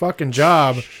 Because your fucking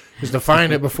job is to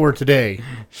find it before today.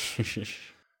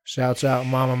 Shouts out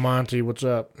Mama Monty, what's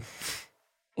up?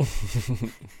 I'm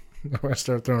going to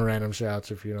start throwing random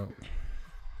shouts if you don't.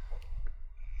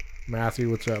 Matthew,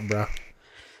 what's up, bro?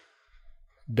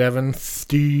 Devin,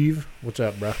 Steve, what's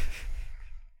up, bro?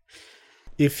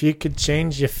 If you could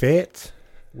change your fate,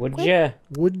 Would ya?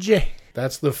 would you?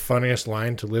 That's the funniest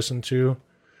line to listen to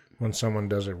when someone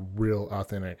does a real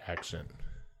authentic accent.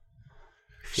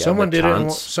 Yeah, Someone the did it.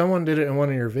 taunts. Someone did it in one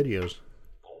of your videos.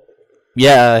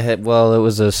 Yeah, it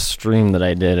was a stream that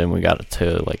I did, and we got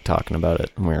to talking about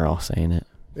it, and we were all saying it.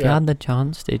 Yeah. Got the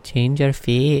chance to change your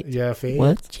fate. Yeah, fate.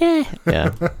 What? Yeah.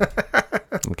 Yeah.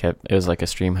 Okay. It was like a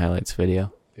stream highlights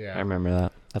video. Yeah. I remember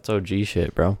that. That's OG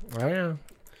shit, bro. Oh yeah.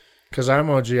 Because I'm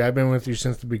OG. I've been with you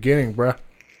since the beginning, bruh.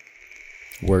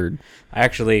 Word. I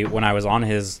actually, when I was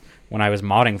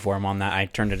modding for him on that, I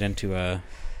turned it into a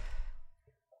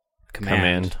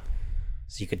command.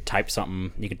 So you could type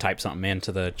something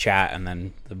into the chat, and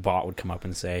then the bot would come up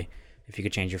and say, "If you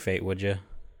could change your fate, would you?"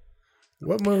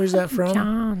 What movie is that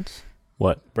from?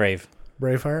 What? Brave.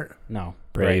 Braveheart? No.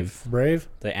 Brave. Brave?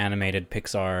 The animated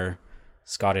Pixar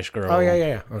Scottish girl. Oh,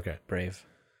 yeah. Okay. Brave.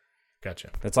 Gotcha.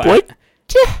 That's like What?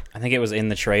 I think it was in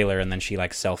the trailer, and then she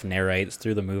self narrates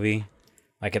through the movie,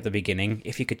 at the beginning.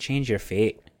 If you could change your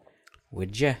fate,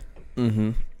 would you?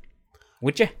 Mm-hmm.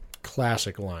 Would you?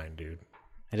 Classic line, dude.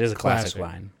 It is a classic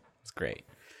line. It's great.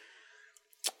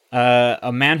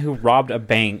 A man who robbed a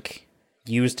bank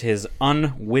used his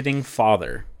unwitting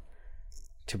father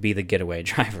to be the getaway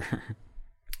driver.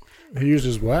 He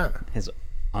uses what? His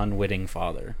unwitting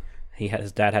father.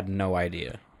 His dad had no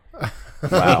idea.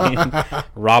 Wow.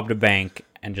 Robbed a bank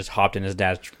and just hopped in his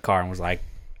dad's car and was like,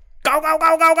 "Go, go,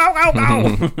 go, go, go, go,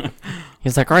 go!"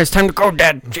 He's like, all right, it's time to go,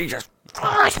 Dad. Jesus.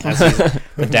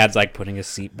 The dad's putting his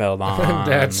seatbelt on.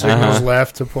 Dad signals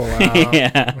left to pull out.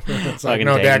 Yeah. It's like,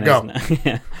 no, Dad, go.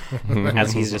 Yeah.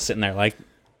 As he's just sitting there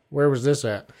Where was this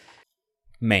at?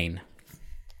 Maine.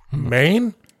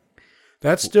 Maine?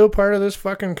 That's still part of this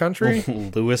fucking country?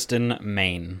 Lewiston,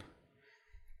 Maine.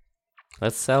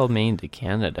 Let's sell Maine to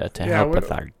Canada to Yeah, help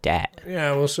with our debt.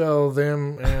 Yeah, we'll sell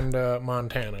them and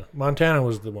Montana. Montana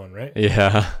was the one, right?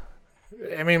 Yeah.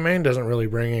 I mean, Maine doesn't really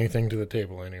bring anything to the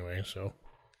table anyway, so.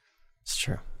 It's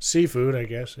true. Seafood, I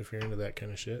guess, if you're into that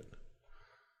kind of shit.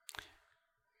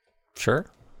 Sure.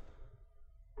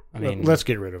 I mean, Let's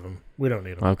get rid of them. We don't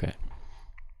need them. Okay.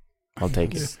 I'll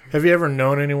take it. Have you ever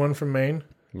known anyone from Maine?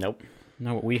 Nope.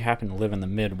 no, we happen to live in the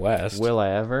Midwest. Will I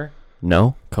ever?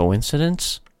 No.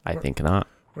 Coincidence? I think not.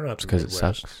 We're not the Because it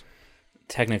Midwest. sucks.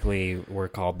 Technically, we're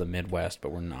called the Midwest,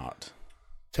 but we're not.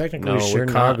 Technically, No, we're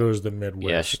Chicago's the Midwest.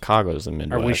 Yeah, Chicago's the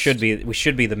Midwest. Or we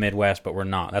should be the Midwest, but we're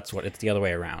not. It's the other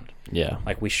way around. Yeah.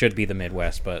 We should be the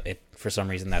Midwest, but for some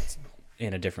reason that's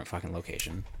in a different fucking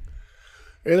location.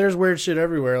 Hey, there's weird shit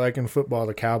everywhere. Like in football,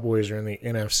 the Cowboys are in the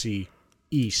NFC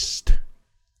East.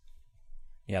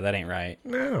 Yeah, that ain't right.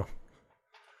 No.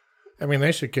 I mean,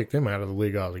 they should kick them out of the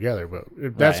league altogether, but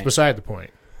that's Right. beside the point.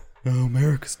 Oh,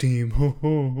 America's team. Ho,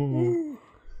 ho, ho.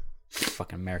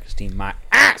 Fucking America's team, my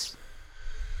ass.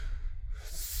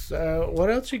 So, what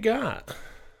else you got?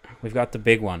 We've got the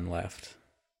big one left.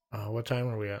 What time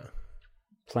are we at?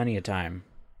 Plenty of time.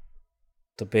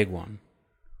 The big one.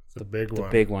 The big one. The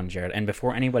big one, Jared. And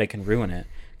before anybody can ruin it,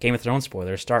 Game of Thrones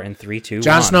spoilers start in 3, 2, 1.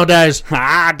 Jon Snow dies.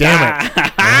 Ah, Damn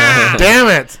it. Damn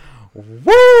it.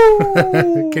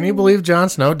 Woo! Can you believe Jon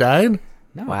Snow died?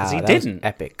 No, Wow, because he that didn't. was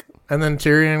epic. And then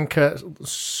Tyrion cut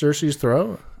Cersei's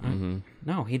throat?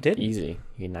 No, he didn't. Easy.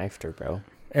 He knifed her, bro.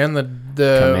 And the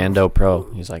Commando Pro.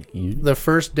 He's like, you. the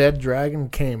first dead dragon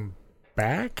came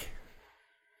back?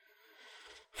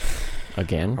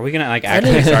 Again? Are we gonna like I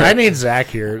actually need, start? I need Zach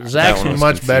here. Zach's one was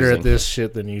much better at confusing. this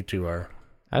shit than you two are.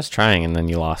 I was trying, and then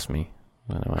you lost me.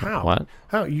 And I went, How? What?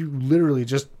 How? You literally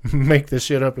just make this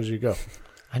shit up as you go.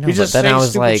 I know, You but just then say I was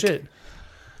stupid like, shit.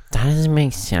 that doesn't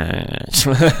make sense.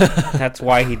 That's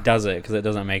why he does it, because it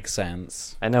doesn't make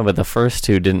sense. I know, but the first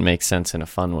two didn't make sense in a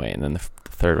fun way, and then the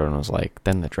third one was like,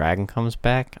 then the dragon comes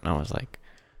back, and I was like,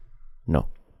 no.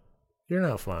 You're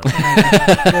not fun.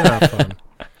 You're not fun.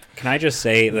 Can I just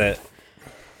say that,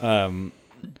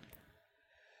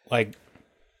 like,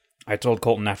 I told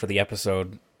Colton after the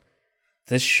episode,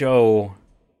 this show,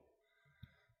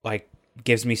 like,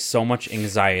 gives me so much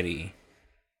anxiety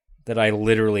that I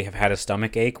literally have had a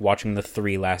stomach ache watching the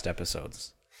 3 last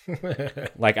episodes.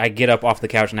 Like, I get up off the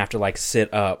couch and have to, like,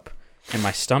 sit up, and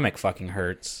my stomach fucking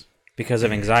hurts because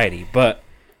of anxiety. But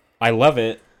I love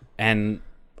it, and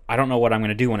I don't know what I'm going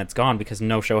to do when it's gone because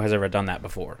no show has ever done that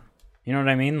before. You know what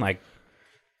I mean? Like,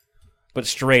 but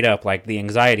straight up, like, the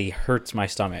anxiety hurts my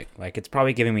stomach. Like, it's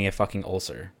probably giving me a fucking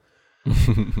ulcer.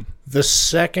 The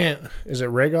second, is it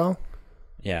Rhaegal?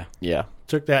 Yeah. Yeah.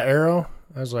 Took that arrow.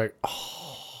 I was like, oh.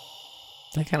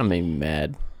 That kind of made me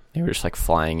mad. They were just like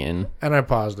flying in. And I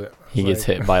paused it. He gets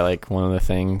hit by like one of the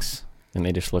things, and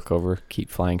they just look over, keep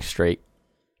flying straight,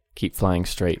 keep flying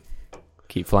straight,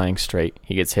 keep flying straight.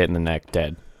 He gets hit in the neck,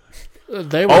 dead.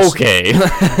 They were Okay.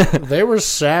 They were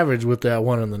savage with that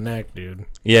one in the neck, dude.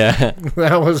 Yeah.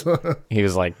 That was. He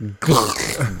was like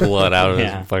blood out of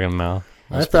Yeah. his fucking mouth.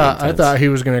 I thought he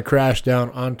was gonna crash down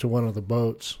onto one of the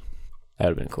boats, that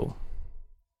would have been cool.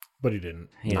 but he didn't.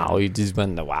 No, he just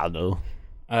went in the wild though.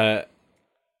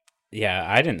 Yeah,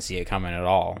 I didn't see it coming at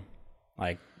all.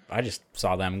 Like, I just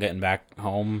saw them getting back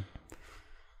home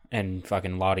and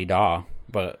fucking la-di-da,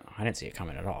 but I didn't see it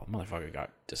coming at all. Motherfucker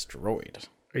got destroyed.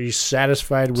 Are you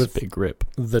satisfied with Big grip.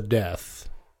 the death?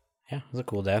 Yeah, it was a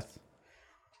cool death.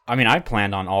 I mean, I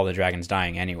planned on all the dragons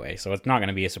dying anyway, so it's not going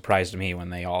to be a surprise to me when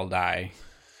they all die.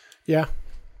 Yeah,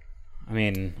 I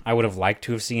mean, I would have liked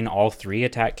to have seen all 3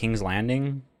 attack King's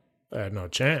Landing, I had no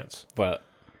chance. but,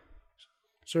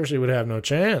 Cersei would have no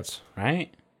chance.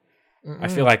 right? I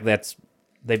feel like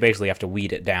they basically have to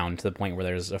weed it down to the point where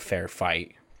there's a fair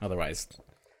fight. Otherwise,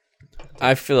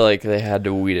 I feel like they had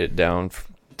to weed it down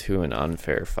to an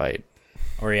unfair fight.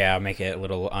 or yeah, make it a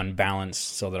little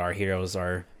unbalanced so that our heroes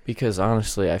are... Because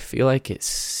honestly, I feel like it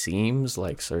seems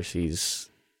like Cersei's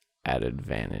at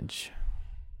advantage.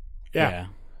 Yeah.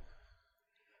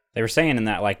 They were saying in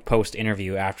that like post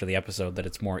interview after the episode that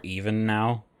it's more even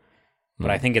now, but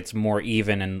I think it's more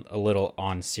even and a little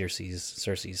on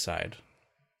Cersei's side.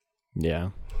 Yeah.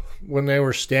 When they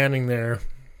were standing there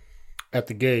at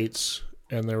the gates,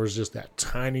 and there was just that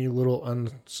tiny little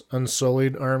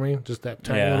unsullied army, just that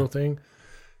tiny little thing.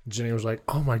 Jenny was like,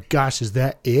 "Oh my gosh, is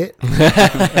that it?"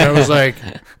 And I was like,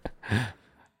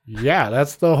 "Yeah,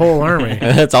 that's the whole army."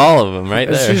 That's all of them right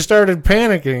And there. she started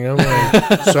panicking. I'm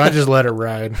like, so I just let it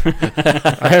ride.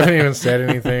 I haven't even said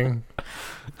anything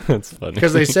That's funny.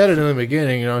 because they said it in the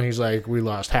beginning. You know, he's like, "We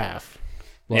lost half."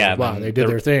 Blah, Yeah, blah, blah. then They did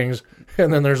their things,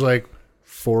 and then there's like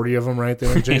 40 of them right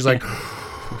there. And Jenny's like,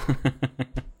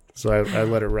 so I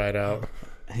let it ride out.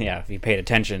 Yeah, if you paid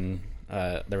attention,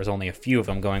 there was only a few of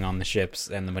them going on the ships,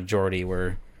 and the majority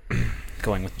were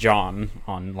going with Jon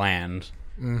on land.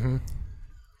 Mm-hmm.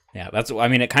 Yeah, I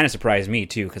mean, it kind of surprised me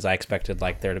too because I expected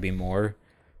like there to be more,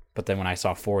 but then when I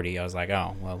saw 40, I was like,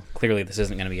 oh, well, clearly this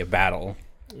isn't going to be a battle.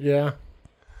 Yeah.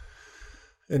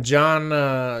 And John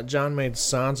made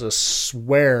Sansa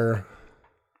swear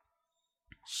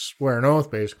an oath,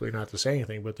 basically, not to say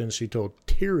anything. But then she told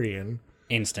Tyrion,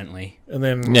 Instantly. and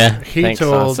then he thanks,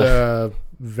 told Sansa.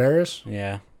 Varys.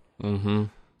 Yeah. Mm-hmm.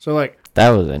 So, like, That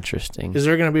was interesting. is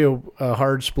there going to be a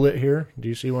hard split here? Do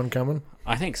you see one coming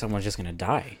I think someone's just going to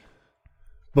die.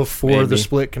 before the Maybe.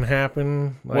 split can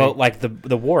happen? Well, like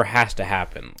the war has to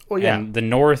happen. Well, yeah. And the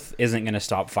North isn't going to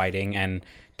stop fighting, and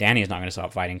Dany's not going to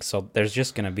stop fighting. So there's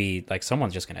just going to be like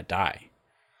someone's just going to die.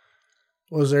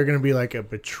 was there going to be like a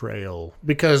betrayal?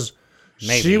 Because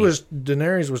Maybe.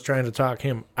 Daenerys was trying to talk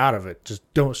him out of it. Just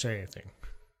don't say anything.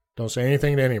 Don't say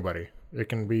anything to anybody. It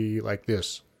can be like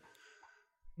this.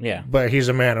 Yeah. But he's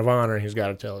a man of honor. He's got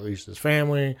to tell at least his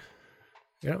family.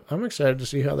 Yeah, I'm excited to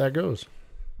see how that goes.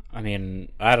 I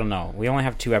mean, I don't know. We only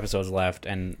have 2 episodes left,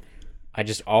 and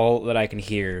all that I can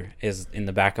hear is in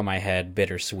the back of my head,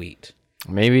 bittersweet.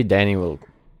 Maybe Danny will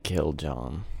kill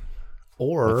John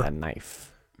Or with a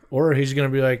knife. Or he's going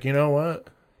to be like, you know what?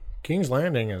 King's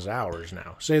Landing is ours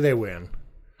now. Say they win.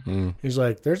 He's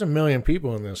like, there's 1 million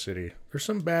people in this city. There's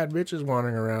some bad bitches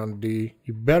wandering around, D.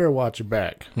 You better watch your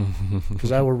back,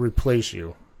 because I will replace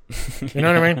you. You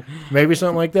know what I mean? Maybe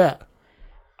something like that.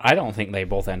 I don't think they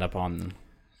both end up on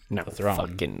No the throne.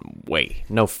 fucking way.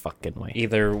 No fucking way.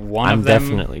 Either one I'm of them,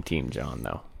 definitely Team John,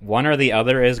 though. one or the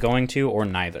other is going to, or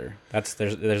neither.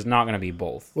 There's not going to be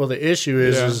both. Well, the issue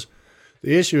is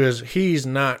he's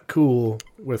not cool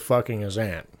with fucking his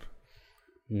aunt.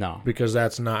 No. Because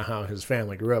that's not how his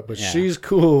family grew up. But Yeah. she's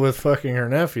cool with fucking her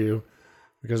nephew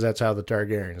because that's how the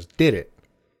Targaryens did it.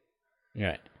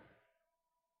 Right.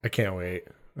 I can't wait.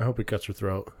 I hope he cuts her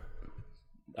throat.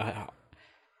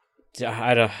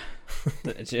 I don't.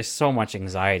 It's just so much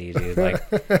anxiety, dude.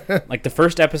 Like the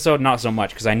first episode, not so much,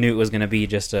 because I knew it was going to be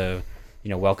just a,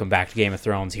 welcome back to Game of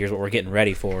Thrones. Here's what we're getting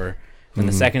ready for. Then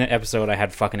the second episode, I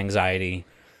had fucking anxiety.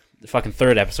 The fucking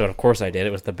third episode, of course I did.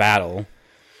 It was the battle.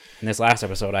 And this last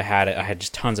episode, I had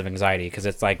just tons of anxiety, because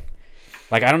it's like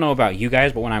I don't know about you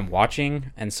guys, but when I'm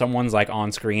watching and someone's like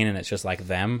on screen and it's just like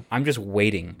them, I'm just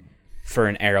waiting for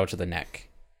an arrow to the neck.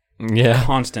 Yeah.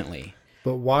 Constantly.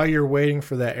 But while you're waiting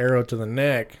for that arrow to the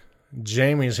neck,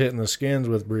 Jaime's hitting the skins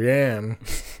with Brienne.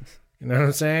 You know what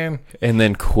I'm saying? And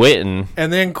then quitting.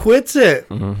 And then quits it.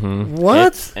 Mm-hmm.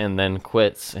 What? And then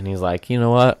quits. And he's like, you know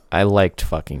what? I liked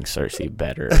fucking Cersei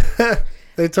better.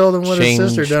 They told him what his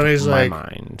sister done. He's my like,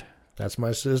 mind. that's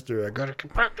my sister. I gotta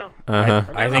confront them.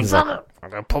 I think I'm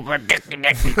gonna put my dick in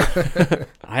your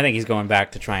I think he's going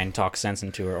back to try and talk sense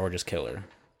into her or just kill her.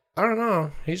 I don't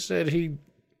know. He said he'd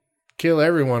kill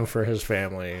everyone for his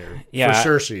family or Yeah, for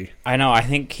Cersei. I know. I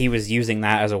think he was using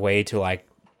that as a way to like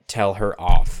tell her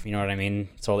off. You know what I mean?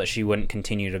 So that she wouldn't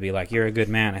continue to be like, "You're a good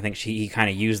man." I think he kind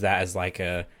of used that as like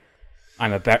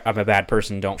I'm a bad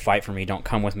person. Don't fight for me. Don't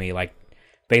come with me. Like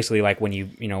basically like when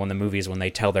in the movies when they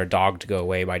tell their dog to go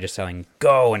away by just telling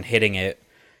go and hitting it.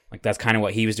 Like that's kind of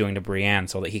what he was doing to Brienne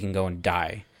so that he can go and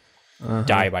die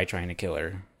by trying to kill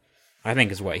her. I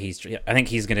think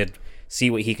he's gonna see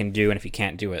what he can do, and if he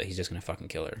can't do it, he's just gonna fucking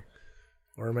kill her.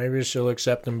 Or maybe she'll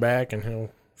accept him back and he'll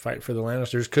fight for the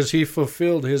Lannisters because he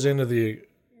fulfilled his end of the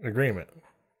agreement.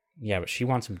 Yeah, but she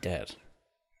wants him dead.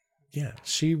 Yeah,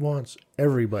 she wants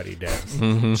everybody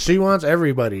dead. She wants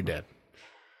everybody dead.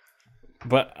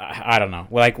 But I don't know.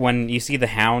 Like when you see the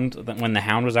Hound, when the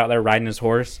Hound was out there riding his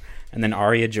horse, and then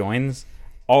Arya joins,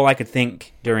 all I could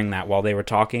think during that while they were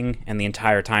talking, and the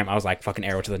entire time I was like, "Fucking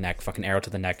arrow to the neck! Fucking arrow to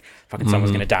the neck! Fucking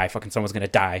someone's gonna die! Fucking someone's gonna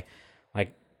die!"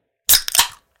 Like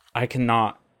I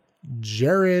cannot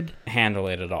Jared handle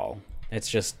it at all. It's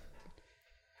just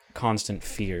constant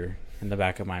fear in the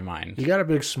back of my mind. You got a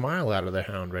big smile out of the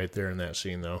Hound right there in that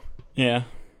scene, though. Yeah,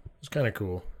 It's kind of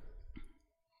cool.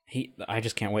 I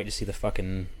just can't wait to see the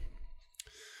fucking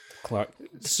clock.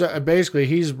 So basically,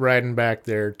 he's riding back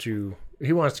there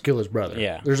he wants to kill his brother.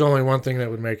 Yeah. There's only one thing that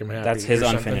would make him happy. That's his or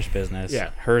something. unfinished business.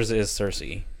 Yeah. Hers is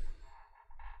Cersei.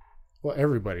 Well,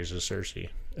 everybody's a Cersei.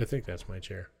 I think that's my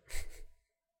chair.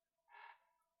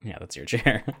 Yeah, that's your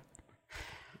chair.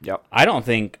 Yep. I don't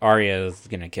think Arya is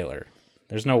gonna kill her.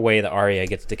 There's no way that Arya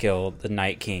gets to kill the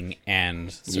Night King and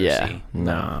Cersei. Yeah.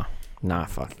 Nah.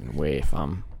 Not fucking way if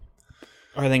I'm...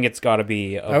 I think it's got to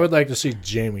be. I would like to see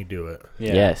Jaime do it.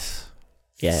 Yeah. Yes.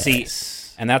 Yes.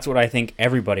 See, and that's what I think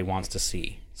everybody wants to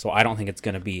see. So I don't think it's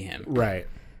gonna be him. Right.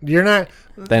 You're not...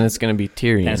 Then it's going to be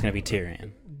Tyrion. Then it's gonna be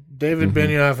Tyrion. David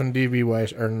Benioff and D.B.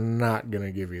 Weiss are not going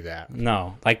to give you that.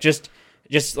 No, like just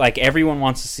like everyone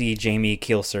wants to see Jaime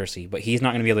kill Cersei, but he's not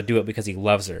going to be able to do it because he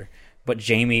loves her. But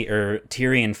Jaime or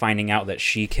Tyrion finding out that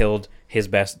she killed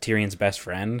Tyrion's best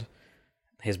friend,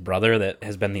 his brother that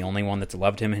has been the only one that's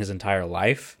loved him his entire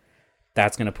life,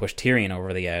 that's going to push Tyrion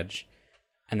over the edge,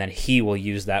 and then he will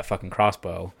use that fucking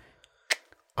crossbow.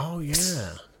 Oh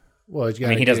yeah. Well, he's got. I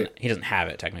mean, he doesn't have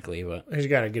it technically, but He's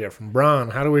got to get it from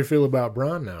Bronn. How do we feel about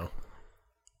Bronn now?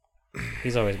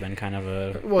 he's always been kind of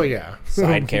a Well, yeah.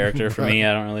 side character for me.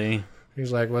 I don't really.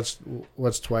 He's like,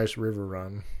 what's twice River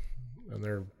Run? And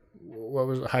they're, what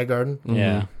was it, High Garden?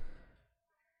 Yeah.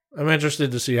 I'm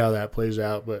interested to see how that plays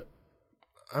out, but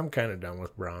I'm kind of done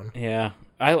with Bronn. Yeah.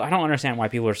 I don't understand why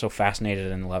people are so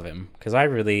fascinated and love him, because I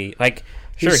really like.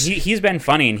 Sure, he's been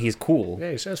funny and he's cool.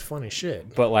 Yeah, he says funny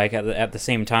shit. But like at the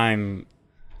same time,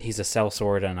 he's a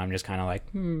sellsword, and I'm just kind of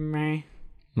like, meh.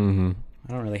 Mm-hmm.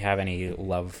 I don't really have any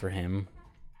love for him.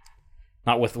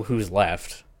 Not with who's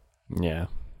left. Yeah.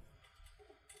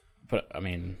 But, I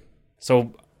mean...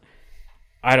 So,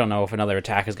 I don't know if another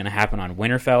attack is going to happen on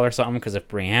Winterfell or something, because if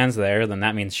Brienne's there, then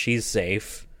that means she's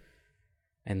safe.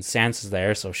 And Sansa's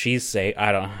there, so she's safe.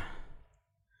 I don't...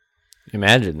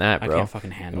 Imagine that, bro. I can't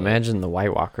fucking handle Imagine the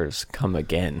White Walkers come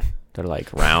again. They're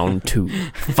like, round 2,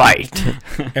 fight.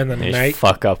 And the They night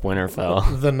fuck up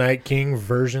Winterfell. the Night King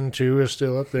version 2 is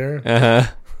still up there. Uh-huh.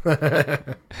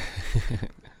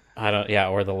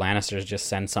 Or the Lannisters just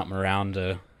send something around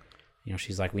to...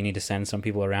 she's like, we need to send some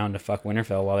people around to fuck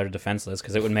Winterfell while they're defenseless,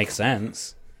 because it would make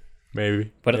sense.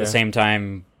 Maybe. But at the same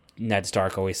time, Ned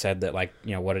Stark always said that, like,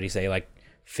 what did he say? Like,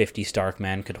 50 Stark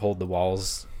men could hold the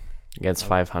walls. Against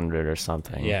 500 or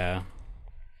something. Yeah.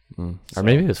 Or So,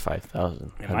 maybe it was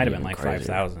 5,000. It might have been like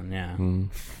 5,000, yeah.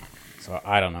 So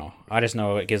I don't know. I just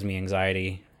know it gives me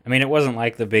anxiety. I mean, it wasn't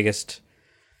like the biggest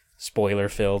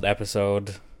spoiler-filled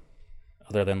episode,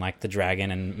 other than like the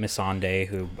dragon and Missandei,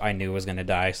 who I knew was going to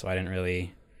die, so I didn't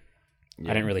really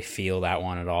feel that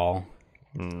one at all.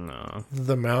 No.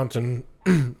 The Mountain.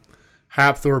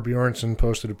 Hapthor Bjornsson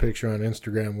posted a picture on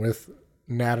Instagram with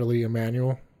Natalie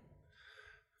Emanuel.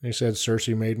 He said,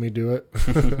 Cersei made me do it.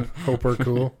 Hope her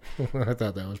cool. I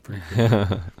thought that was pretty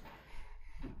cool.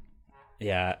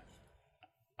 Yeah.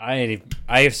 I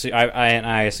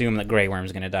assume that Grey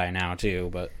Worm's going to die now, too,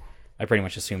 but I pretty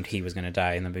much assumed he was going to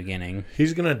die in the beginning.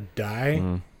 He's going to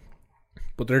die,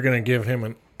 but they're going to give him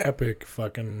an epic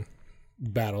fucking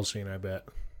battle scene, I bet.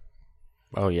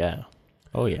 Oh, yeah.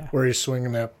 Oh, yeah. Where he's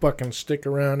swinging that fucking stick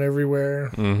around everywhere.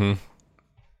 Mm-hmm.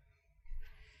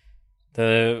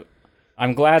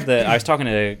 I'm glad that I was talking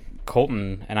to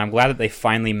Colton, and I'm glad that they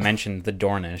finally mentioned the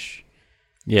Dornish.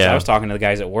 Yeah. So I was talking to the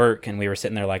guys at work, and we were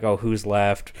sitting there like, oh, who's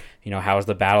left? How's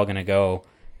the battle going to go?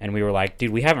 And we were like,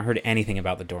 dude, we haven't heard anything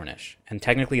about the Dornish. And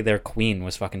technically their queen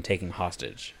was fucking taken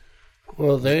hostage.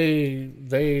 Well, they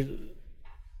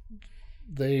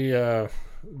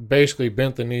basically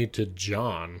bent the knee to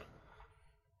Jon.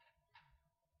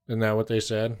 Isn't that what they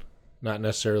said? Not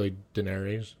necessarily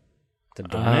Daenerys. The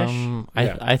Dornish?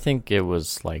 I think it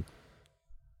was like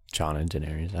Jon and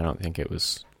Daenerys. I don't think it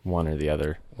was one or the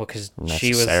other. Well, because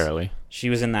she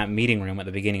was in that meeting room at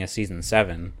the beginning of season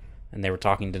 7, and they were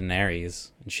talking to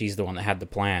Daenerys, and she's the one that had the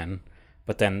plan.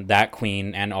 But then that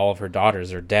queen and all of her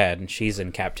daughters are dead, and she's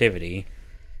in captivity.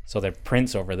 So the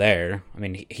prince over there, I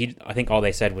mean, I think all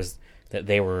they said was that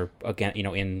they were again,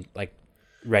 in like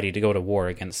ready to go to war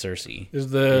against Cersei.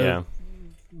 Is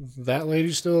that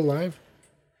lady still alive?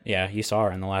 Yeah, you saw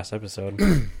her in the last episode.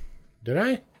 Did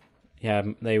I? Yeah,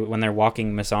 when they're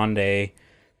walking Missandei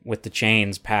with the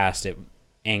chains past, it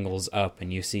angles up,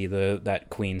 and you see that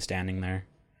queen standing there.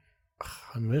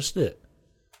 I missed it.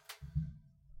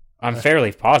 I'm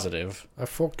fairly positive. I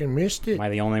fucking missed it. Am I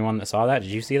the only one that saw that?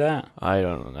 Did you see that? I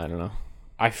don't know.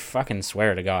 I fucking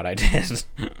swear to God I did.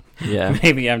 Yeah.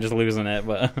 Maybe I'm just losing it,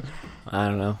 but I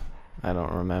don't know. I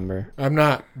don't remember. I'm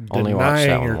not Only watched that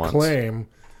denying one your once. claim.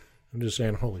 I'm just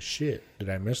saying, holy shit, did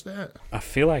I miss that? I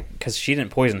feel like because she didn't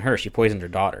poison her, she poisoned her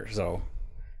daughter. So,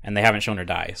 and they haven't shown her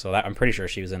die. So I'm pretty sure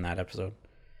she was in that episode.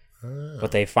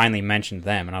 But they finally mentioned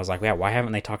them, and I was like, yeah, why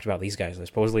haven't they talked about these guys?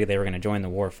 Supposedly they were going to join the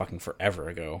war fucking forever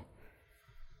ago.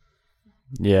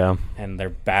 Yeah. And they're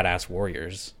badass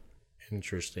warriors.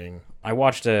 Interesting. I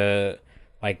watched a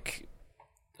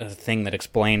thing that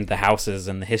explained the houses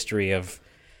and the history of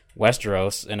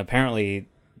Westeros, and apparently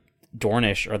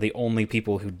Dornish are the only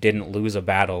people who didn't lose a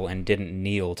battle and didn't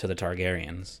kneel to the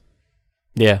Targaryens.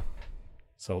 Yeah.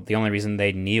 So the only reason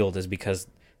they kneeled is because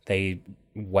they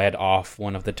wed off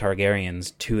one of the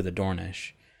Targaryens to the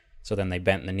Dornish. So then they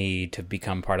bent the knee to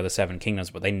become part of the Seven Kingdoms,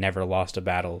 but they never lost a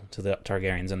battle to the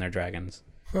Targaryens and their dragons.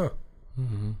 Huh.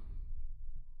 Mm-hmm.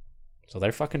 So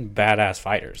they're fucking badass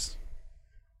fighters.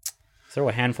 Throw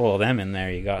a handful of them in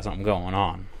there, you got something going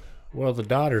on. Well, the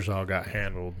daughters all got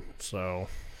handled, so...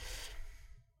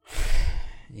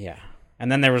 Yeah. And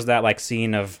then there was that like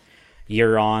scene of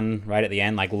Euron right at the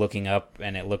end, like looking up,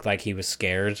 and it looked like he was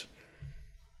scared.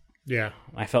 Yeah.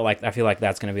 I feel like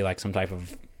that's going to be like some type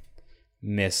of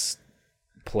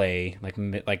misplay,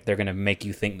 like they're going to make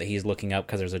you think that he's looking up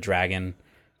because there's a dragon,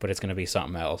 but it's going to be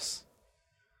something else.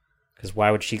 Because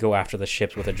why would she go after the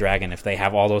ships with a dragon if they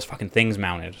have all those fucking things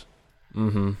mounted?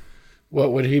 Mm-hmm.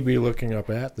 What would he be looking up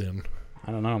at then?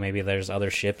 I don't know. Maybe there's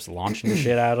other ships launching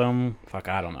shit at him. Fuck,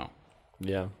 I don't know.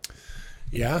 Yeah.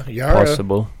 Yeah, Yara.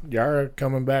 Possible. Yara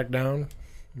coming back down,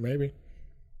 maybe.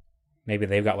 Maybe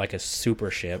they've got like a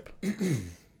super ship.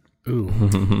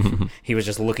 Ooh. He was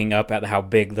just looking up at how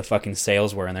big the fucking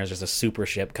sails were, and there's just a super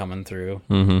ship coming through.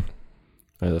 Mm-hmm.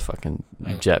 Or the fucking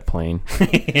jet plane.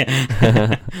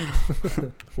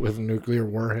 With nuclear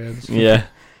warheads. Yeah.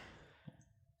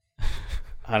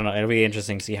 I don't know. It'll be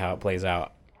interesting to see how it plays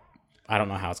out. I don't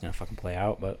know how it's going to fucking play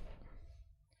out, but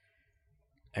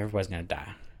everybody's going to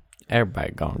die.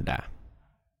 Everybody gonna die.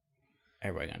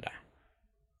 Everybody's going to die.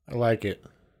 I like it.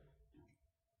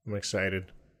 I'm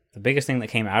excited. The biggest thing that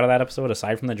came out of that episode,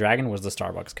 aside from the dragon, was the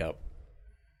Starbucks cup.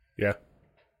 Yeah.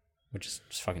 Which is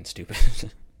just fucking stupid.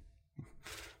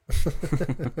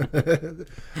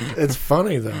 It's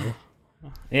funny, though.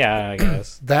 Yeah, I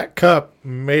guess. That cup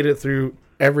made it through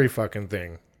every fucking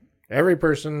thing. Every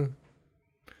person.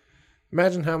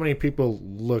 Imagine how many people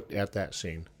looked at that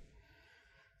scene.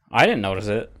 I didn't notice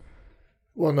it.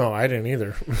 Well, no, I didn't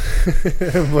either.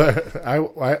 But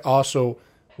I also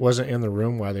wasn't in the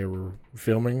room while they were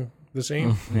filming the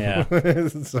scene. Yeah.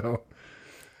 So,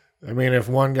 I mean, if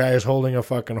one guy is holding a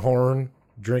fucking horn,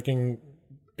 drinking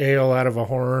ale out of a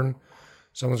horn,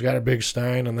 someone's got a big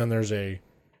stein, and then there's a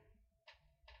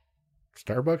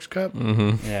Starbucks cup.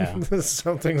 Mm-hmm. Yeah.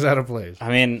 Something's out of place. I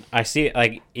mean, I see,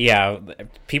 like, yeah,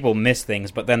 people miss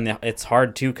things, but then it's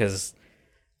hard, too, because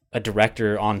a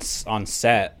director on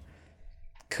set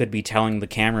could be telling the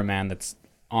cameraman that's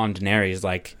on Daenerys,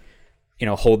 like, you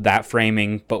know, hold that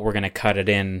framing, but we're going to cut it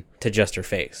in to just her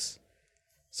face.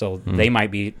 So they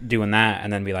might be doing that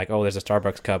and then be like, oh, there's a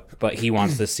Starbucks cup, but he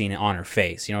wants this scene on her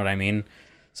face. You know what I mean?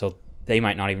 So they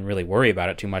might not even really worry about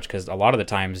it too much, because a lot of the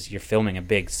times you're filming a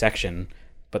big section,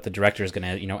 but the director is going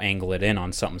to, you know, angle it in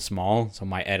on something small, so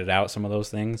might edit out some of those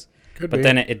things. But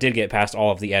then it did get past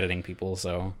all of the editing people,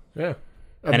 so... Yeah.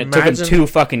 And it took them 2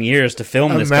 fucking years to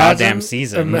film this goddamn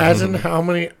season. Imagine how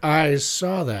many eyes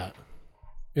saw that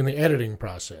in the editing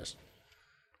process.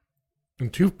 In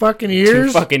 2 fucking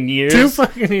years? 2 fucking years? 2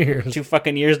 fucking years. 2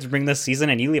 fucking years to bring this season,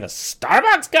 and you leave a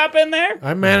Starbucks cup in there?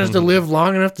 I managed to live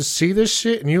long enough to see this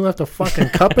shit, and you left a fucking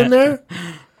cup in there?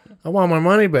 I want my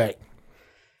money back.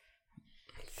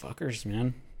 Fuckers,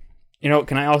 man. You know,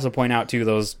 can I also point out, too,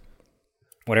 those...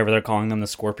 whatever they're calling them, the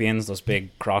scorpions, those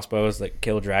big crossbows that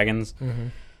kill dragons,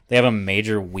 they have a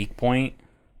major weak point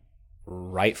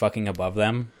right fucking above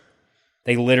them.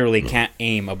 They literally can't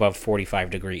aim above 45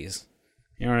 degrees.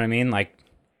 You know what I mean? Like,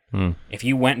 if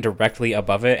you went directly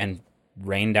above it and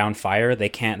rained down fire, they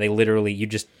can't. They literally,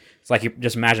 it's like you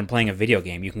just imagine playing a video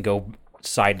game. You can go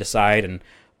side to side and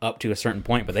up to a certain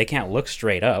point, but they can't look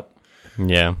straight up.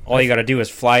 Yeah. All you got to do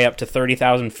is fly up to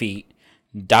 30,000 feet,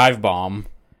 dive bomb,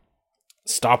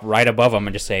 stop right above them,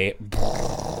 and just say,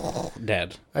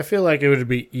 dead. I feel like it would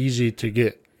be easy to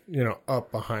get, you know,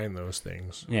 up behind those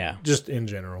things. Yeah. Just in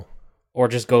general. Or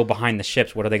just go behind the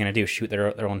ships. What are they going to do? Shoot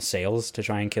their own sails to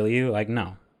try and kill you? Like,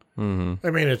 no. Mm-hmm.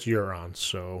 I mean, it's Euron,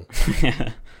 so...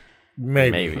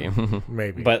 Maybe.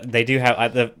 Maybe. But they do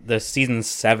have... the season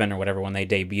 7 or whatever, when they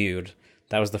debuted,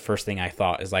 that was the first thing I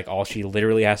thought, is like, all she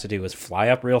literally has to do is fly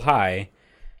up real high,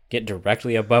 get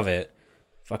directly above it,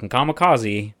 fucking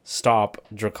kamikaze, stop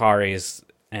Dracarys,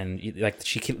 and like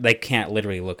they can't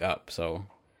literally look up. So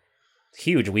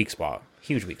huge weak spot.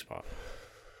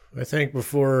 I think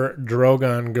before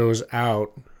Drogon goes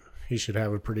out, he should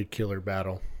have a pretty killer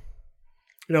battle.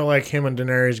 You know, like him and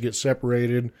Daenerys get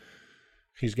separated.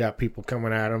 He's got people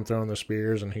coming at him, throwing the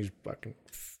spears, and he's fucking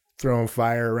throwing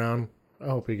fire around. I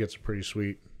hope he gets a pretty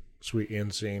sweet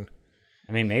end scene.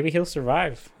 I mean, maybe he'll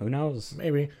survive. Who knows?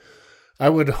 Maybe. I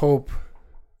would hope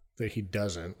that he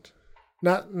doesn't.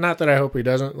 Not that I hope he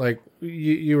doesn't. Like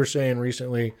you were saying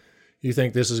recently, you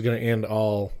think this is going to end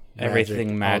all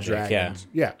everything magic. All dragons.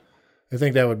 Yeah. I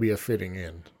think that would be a fitting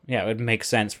end. Yeah, it would make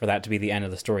sense for that to be the end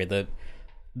of the story.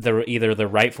 Either the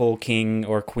rightful king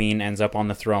or queen ends up on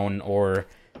the throne, or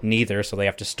neither. So they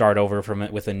have to start over from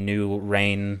it with a new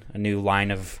reign, a new line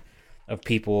of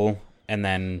people, and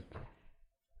then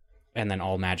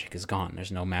all magic is gone.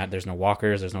 There's no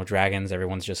walkers, there's no dragons.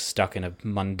 Everyone's just stuck in a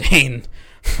mundane,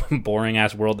 boring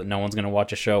ass world that no one's gonna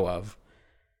watch a show of.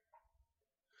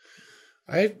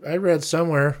 I read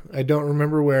somewhere, I don't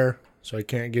remember where, so I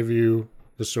can't give you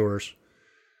the source,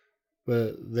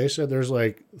 but they said there's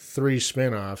like 3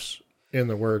 spin-offs in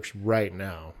the works right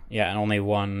now. Yeah, and only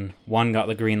one got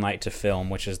the green light to film,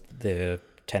 which is the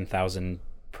 10,000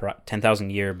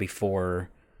 year before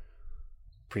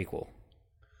prequel.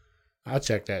 I'll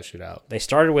check that shit out. They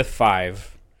started with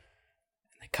 5,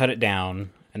 they cut it down,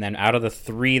 and then out of the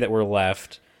 3 that were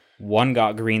left, 1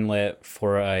 got greenlit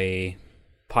for a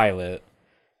pilot.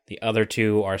 The other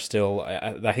 2 are still,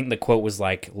 I think the quote was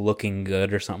like, looking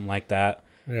good or something like that.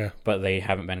 Yeah. But they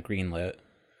haven't been greenlit.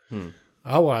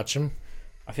 I'll watch them.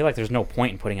 I feel like there's no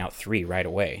point in putting out 3 right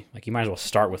away. Like, you might as well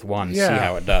start with 1 and Yeah. see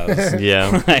how it does.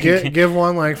 Yeah. Like, Give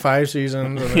one like 5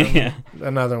 seasons and then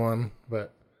another one.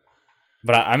 But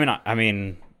I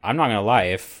mean, I'm not gonna lie.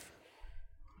 If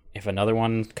another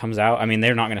one comes out, I mean,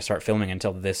 they're not gonna start filming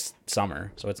until this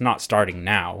summer, so it's not starting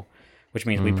now, which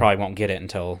means we probably won't get it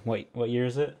until what year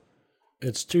is it?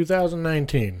 it's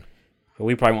 2019. But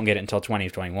we probably won't get it until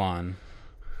 2021.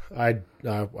 I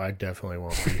definitely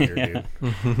won't be here,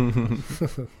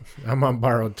 dude. I'm on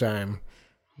borrowed time.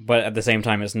 But at the same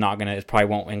time, it probably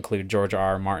won't include George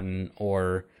R. R. Martin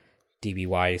or D.B.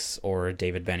 Weiss or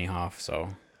David Benioff. So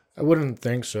I wouldn't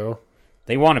think so.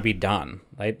 they want to be done.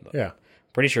 Yeah.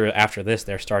 Pretty sure after this,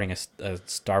 they're starting a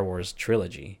Star Wars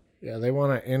trilogy. Yeah, they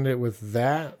want to end it with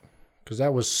that because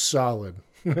that was solid.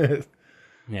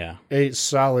 Yeah. 8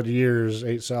 solid years,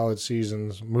 8 solid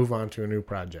seasons, move on to a new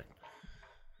project.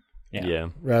 Yeah.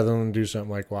 Rather than do something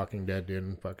like Walking Dead did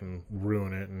and fucking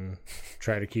ruin it and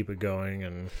try to keep it going.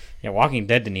 And Yeah, Walking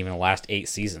Dead didn't even last 8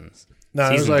 seasons. no,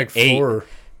 it was Season like 8, 4.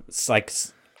 It's like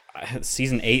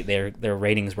season 8, their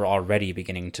ratings were already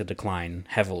beginning to decline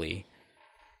heavily.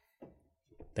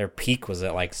 Their peak was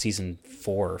at like season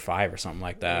 4 or 5 or something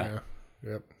like that.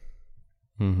 Yeah. Yep.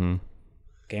 Mm-hmm.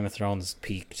 Game of Thrones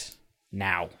peaked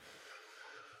now.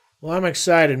 Well, I'm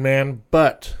excited, man,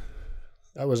 but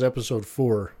that was episode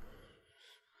 4.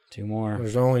 2 more.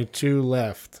 There's only 2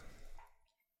 left.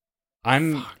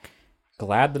 I'm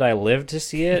glad that I lived to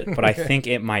see it, but I think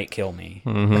it might kill me.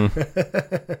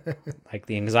 Like,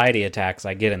 the anxiety attacks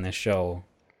I get in this show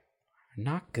are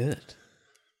not good.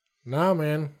 Nah,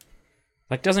 man.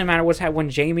 Like, doesn't matter what's happening. When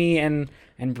Jamie and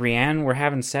Brienne were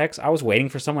having sex, I was waiting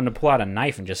for someone to pull out a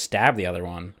knife and just stab the other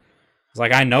one. It's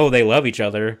like, I know they love each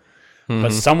other,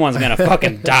 but someone's gonna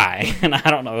fucking die, and I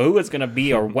don't know who it's gonna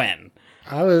be or when.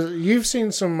 You've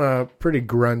seen some pretty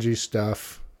grungy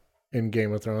stuff in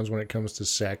Game of Thrones when it comes to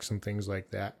sex and things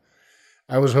like that.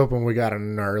 I was hoping we got a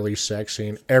gnarly sex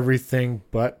scene, everything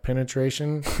but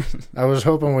penetration. I was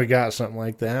hoping we got something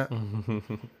like that,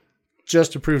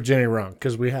 just to prove Jenny wrong,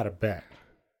 because we had a bet.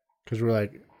 Because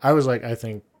I was like, I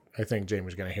think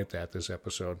Jamie's gonna hit that this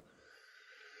episode,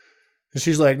 and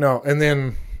she's like, no. And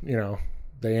then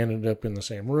they ended up in the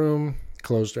same room.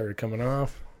 Clothes started coming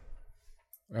off.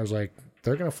 I was like,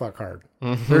 they're going to fuck hard.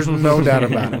 There's no doubt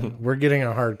about it. We're getting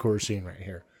a hardcore scene right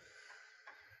here.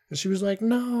 And she was like,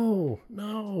 no.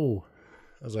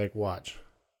 I was like, watch.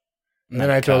 And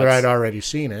then I told her I'd already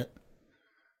seen it.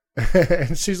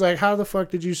 And she's like, how the fuck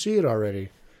did you see it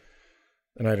already?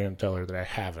 And I didn't tell her that I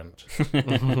haven't.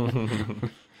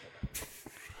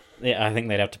 Yeah, I think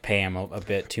they'd have to pay him a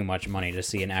bit too much money to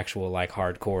see an actual, like,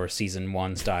 hardcore season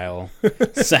 1 style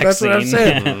sex That's scene. what I'm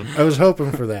saying. I was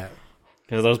hoping for that.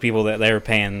 Because those people that they were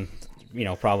paying,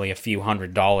 probably a few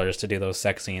 $100s to do those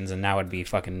sex scenes, and now it'd be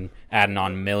fucking adding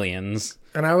on millions.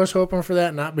 And I was hoping for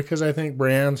that, not because I think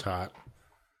Brienne's hot,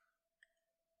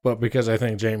 but because I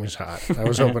think Jamie's hot. I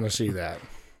was hoping to see that.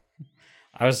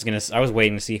 I was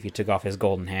waiting to see if he took off his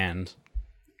golden hand.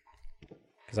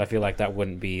 Because I feel like that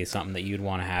wouldn't be something that you'd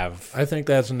want to have. I think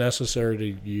that's necessary to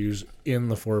use in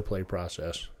the foreplay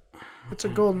process. It's a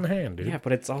golden hand, dude. Yeah,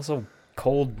 but it's also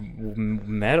cold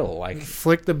metal. Like,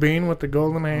 flick the bean with the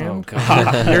golden hand. oh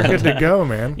god, You're good to go,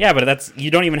 man. yeah, but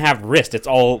you don't even have wrist. It's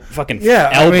all fucking Yeah,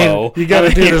 elbow. I mean, you got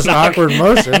to do this awkward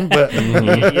motion, but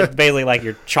It's basically like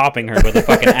you're chopping her with a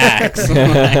fucking axe.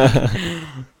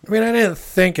 I mean, I didn't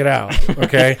think it out.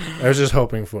 Okay, I was just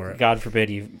hoping for it. God forbid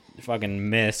you fucking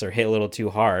miss or hit a little too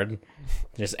hard.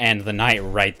 Just end the night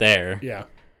right there. Yeah.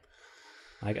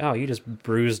 Like, oh, you just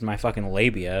bruised my fucking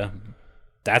labia.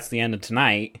 That's the end of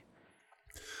tonight.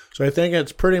 So I think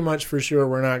it's pretty much for sure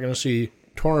we're not going to see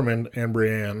Tormund and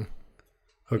Brienne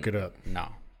hook it up. No.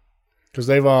 Because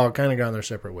they've all kind of gone their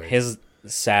separate ways. His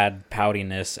sad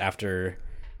poutiness after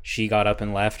she got up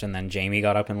and left, and then Jamie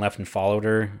got up and left and followed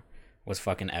her, was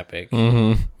fucking epic.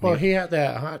 Mm-hmm. Well, he had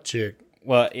that hot chick.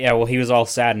 Well, yeah, he was all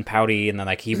sad and pouty, and then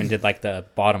like he even did like the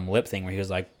bottom lip thing where he was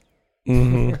like,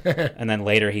 and then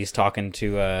later he's talking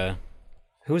to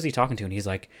who was he talking to? And he's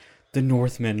like,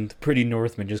 the pretty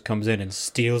Northman just comes in and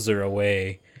steals her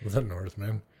away. The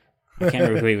Northman. I can't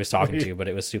remember who he was talking to, but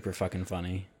it was super fucking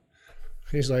funny.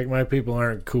 He's like, my people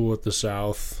aren't cool with the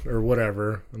South or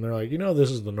whatever. And they're like, this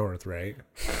is the North, right?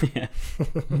 Yeah.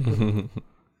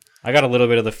 I got a little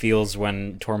bit of the feels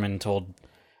when Tormund told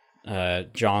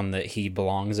Jon that he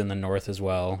belongs in the North as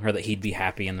well, or that he'd be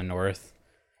happy in the North.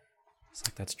 It's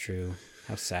like, that's true.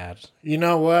 How sad. You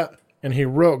know what? And he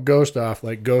wrote Ghost off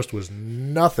like Ghost was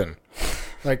nothing.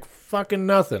 Like fucking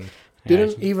nothing.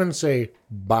 Didn't even say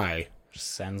bye.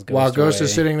 Just sends Ghost While Ghost away.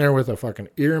 is sitting there with a fucking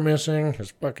ear missing,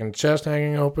 his fucking chest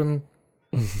hanging open.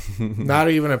 Not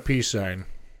even a peace sign.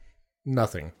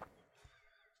 Nothing.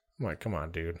 I'm like, come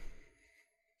on, dude.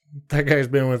 That guy's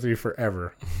been with you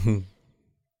forever.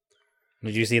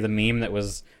 Did you see the meme that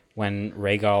was when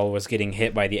Rhaegal was getting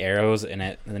hit by the arrows,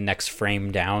 and the next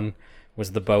frame down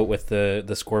was the boat with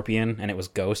the scorpion, and it was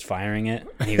Ghost firing it,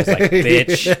 and he was like,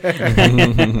 bitch.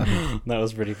 That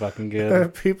was pretty fucking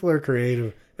good. People are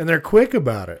creative, and they're quick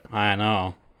about it. I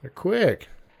know. They're quick.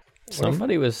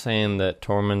 Somebody was saying that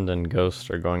Tormund and Ghost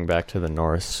are going back to the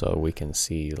north so we can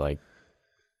see, like,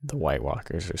 the White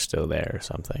Walkers are still there or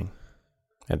something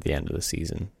at the end of the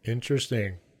season.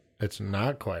 Interesting. It's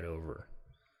not quite over.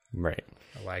 Right.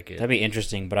 I like it. That'd be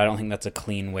interesting, but I don't think that's a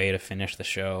clean way to finish the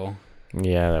show.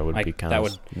 Yeah, that would Like, be kind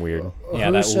of weird.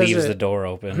 Yeah, that leaves the door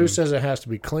open. Who says it has to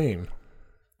be clean?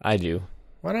 I do.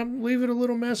 Why not leave it a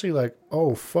little messy? Like,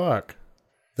 oh, fuck.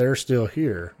 They're still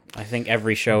here. I think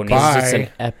every show needs Bye. It's an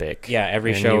epic. Yeah,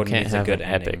 every and show you can't needs a have good an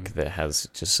ending. epic that has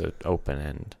just an open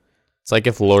end. It's like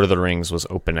if Lord of the Rings was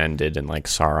open ended and like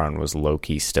Sauron was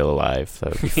Loki still alive.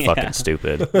 That would be fucking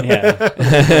stupid. Yeah.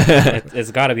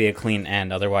 It's got to be a clean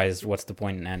end. Otherwise, what's the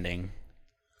point in ending?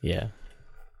 Yeah.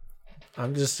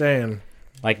 I'm just saying.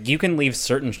 Like, you can leave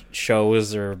certain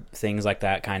shows or things like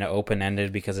that kind of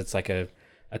open-ended because it's like a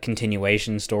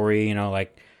continuation story, you know,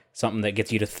 like something that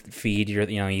gets you to feed your,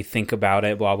 you know, you think about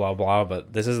it, blah, blah, blah.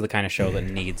 But this is the kind of show that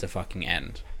needs a fucking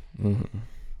end. Mm-hmm.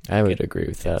 I would agree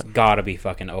with that. It's gotta be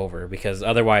fucking over, because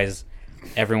otherwise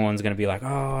everyone's gonna be like, oh,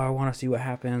 I want to see what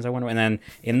happens. And then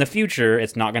in the future,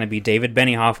 it's not gonna be David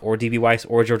Benioff or D.B. Weiss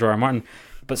or George R. R. Martin,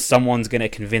 but someone's gonna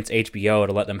convince HBO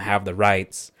to let them have the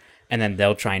rights, and then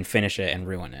they'll try and finish it and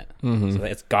ruin it. Mm-hmm. So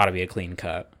it's gotta be a clean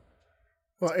cut.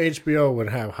 Well, HBO would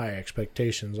have high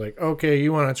expectations. Like, okay,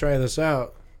 you want to try this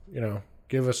out? You know,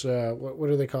 give us what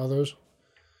do they call those?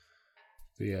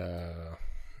 The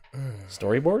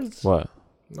Storyboards? What?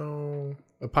 No,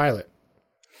 a pilot.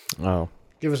 Oh.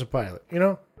 Give us a pilot. You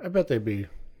know, I bet they'd be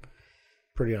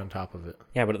pretty on top of it.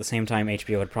 Yeah, but at the same time,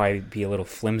 HBO would probably be a little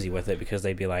flimsy with it, because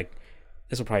they'd be like,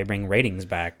 this will probably bring ratings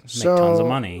back, make tons of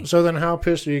money. So then how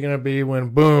pissed are you going to be when,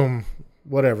 boom,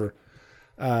 whatever,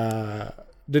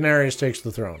 Daenerys takes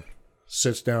the throne,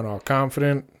 sits down all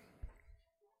confident,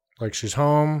 like she's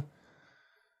home.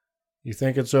 You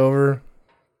think it's over.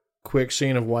 Quick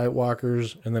scene of White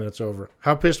Walkers, and then it's over.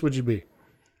 How pissed would you be?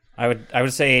 I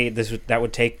would say that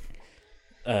would take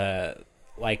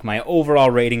like my overall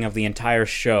rating of the entire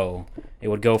show. It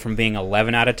would go from being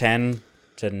 11 out of 10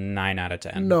 to 9 out of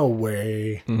 10. No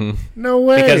way. Mm-hmm. No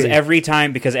way. Because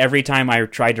every time I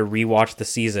tried to rewatch the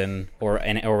season or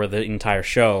the entire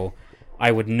show,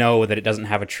 I would know that it doesn't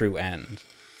have a true end.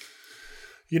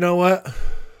 You know what?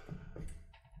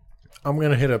 I'm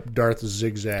going to hit up Darth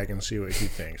Zigzag and see what he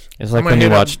thinks. It's like when you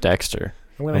watch Dexter.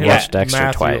 I'm I going to watched Dexter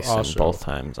Matthew twice, also. and both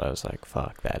times I was like,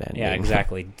 fuck that ending. Yeah,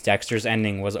 exactly. Dexter's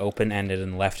ending was open-ended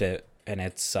and left it, and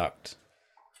it sucked.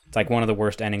 It's like one of the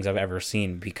worst endings I've ever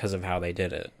seen because of how they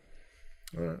did it.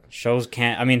 Right. Shows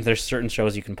can't... I mean, there's certain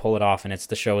shows you can pull it off, and it's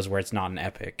the shows where it's not an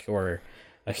epic or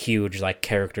a huge, like,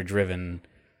 character-driven,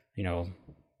 you know...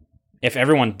 If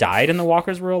everyone died and the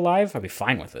Walkers were alive, I'd be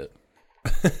fine with it.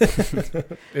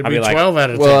 It'd I'd be be like, 12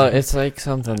 out of 10. Well, it's like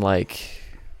something like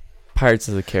Pirates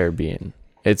of the Caribbean.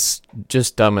 It's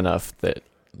just dumb enough that,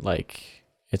 like,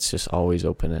 it's just always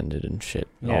open-ended and shit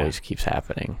always keeps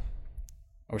happening.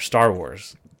 Or Star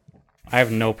Wars. I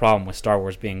have no problem with Star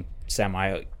Wars being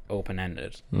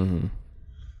semi-open-ended. Mm-hmm.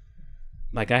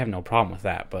 Like, I have no problem with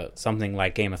that, but something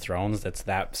like Game of Thrones that's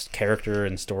that character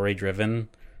and story-driven,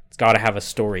 it's got to have a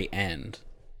story end.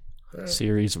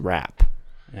 Series wrap.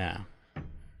 Yeah.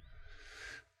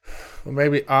 Well,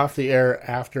 maybe off the air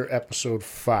after episode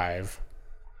 5,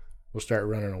 we'll start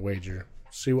running a wager.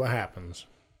 See what happens.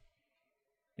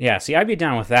 Yeah, see, I'd be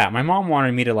down with that. My mom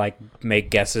wanted me to, like,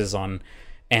 make guesses on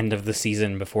end of the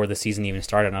season before the season even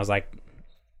started, and I was like,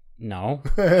 no.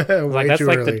 I was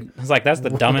like, that's the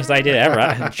dumbest idea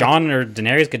ever. Jon or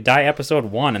Daenerys could die episode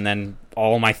 1, and then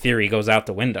all my theory goes out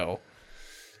the window.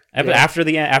 Yeah. After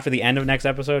the end of next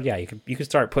episode, yeah, you could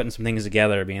start putting some things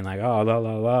together, being like, oh, la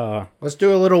la la. Let's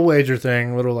do a little wager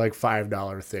thing, little like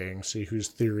 $5 thing. See whose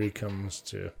theory comes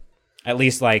to. At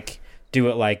least like do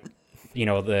it like, you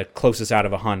know, the closest out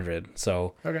of 100.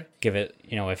 So okay, give it,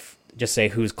 you know, if just say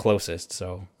who's closest.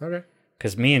 So okay,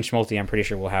 because me and Schmulty, I'm pretty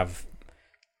sure we'll have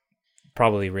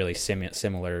probably really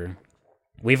similar.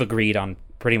 We've agreed on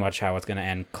pretty much how it's going to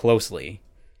end closely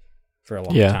for a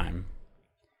long time.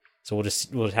 So we'll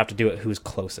just have to do it who's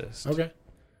closest. Okay.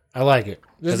 I like it.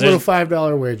 Just a little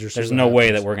 $5 wager. There's no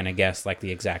way that we're going to guess like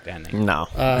the exact ending. No.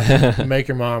 Make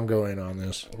your mom go in on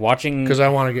this. Watching... Because I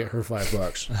want to get her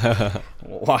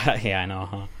 $5. Yeah, I know,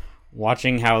 huh?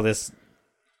 watching how this.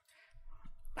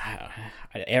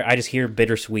 I just hear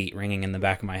bittersweet ringing in the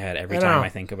back of my head every time I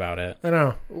think about it. I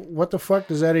know. What the fuck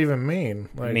does that even mean?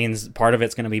 It means part of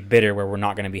it's going to be bitter where we're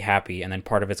not going to be happy, and then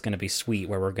part of it's going to be sweet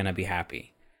where we're going to be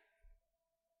happy.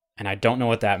 And I don't know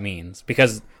what that means.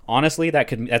 Because, honestly,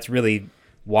 that's really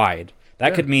wide.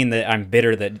 That could mean that I'm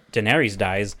bitter that Daenerys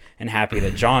dies and happy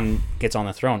that Jon gets on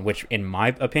the throne, which, in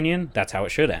my opinion, that's how it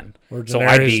should end. Or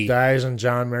Daenerys dies and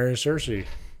Jon marries Cersei.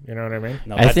 You know what I mean?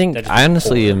 No, I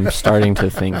honestly am starting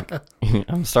to think.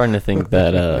 I'm starting to think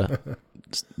that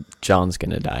Jon's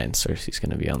gonna die and Cersei's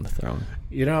gonna be on the throne.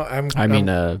 You know,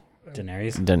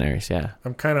 Daenerys. Daenerys, yeah.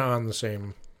 I'm kind of on the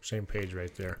same page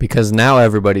right there. Because now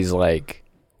everybody's like,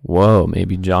 "Whoa,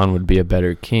 maybe Jon would be a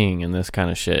better king," and this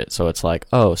kind of shit. So it's like,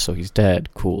 "Oh, so he's dead?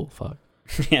 Cool, fuck."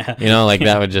 Yeah, you know, like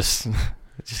that would just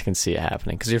can see it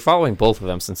happening because you're following both of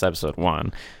them since episode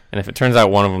 1, and if it turns out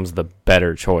one of them's the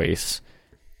better choice.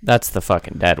 That's the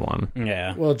fucking dead one.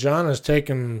 Yeah. Well, Jon has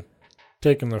taken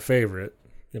the favorite.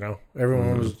 You know,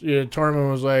 everyone was.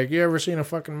 Tormund was like, "You ever seen a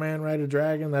fucking man ride a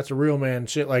dragon? That's a real man."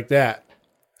 Shit like that.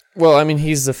 Well, I mean,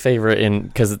 he's the favorite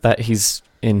because he's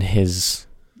in his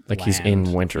he's in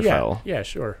Land. Winterfell. Yeah,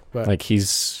 sure. But like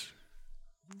he's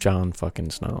Jon fucking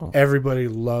Snow. Everybody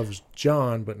loves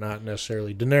Jon, but not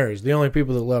necessarily Daenerys. The only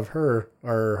people that love her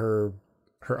are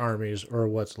her armies or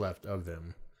what's left of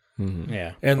them. Mm-hmm.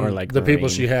 Yeah, and or like the people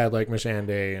she had, like Miss Ande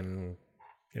and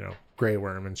Grey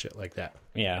Worm and shit like that.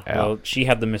 Yeah. Well, she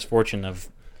had the misfortune of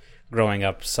growing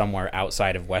up somewhere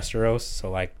outside of Westeros, so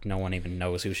like no one even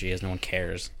knows who she is. No one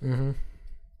cares. Mm-hmm.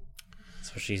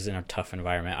 So she's in a tough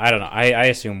environment. I don't know. I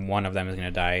assume one of them is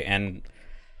gonna die, and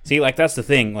see, like that's the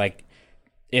thing. Like,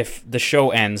 if the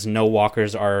show ends, no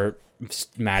walkers are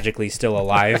magically still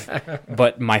alive,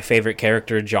 but my favorite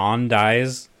character Jon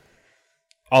dies.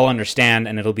 I'll understand,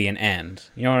 and it'll be an end.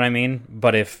 You know what I mean?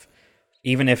 But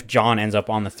even if Jon ends up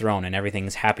on the throne and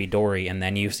everything's happy-dory, and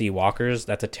then you see walkers,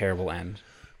 that's a terrible end.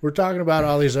 We're talking about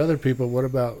all these other people. What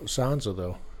about Sansa,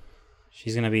 though?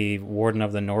 She's going to be Warden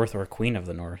of the North or Queen of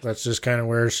the North. That's just kind of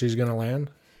where she's going to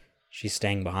land? She's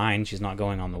staying behind. She's not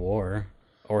going on the war.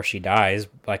 Or she dies.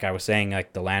 Like I was saying,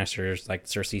 like the Lannisters, like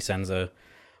Cersei sends a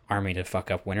army to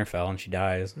fuck up Winterfell, and she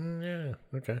dies. Yeah,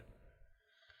 okay.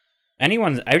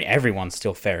 Everyone's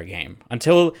still fair game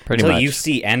until you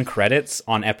see end credits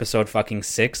on episode fucking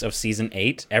 6 of season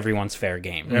 8. Everyone's fair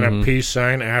game, and a peace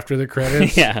sign after the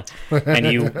credits. Yeah, and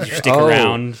you stick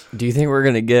around. Do you think we're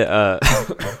gonna get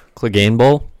Clegane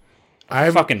Bowl?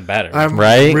 I'm fucking better. I'm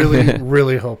right? really,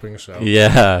 really hoping so.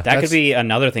 Yeah, that could be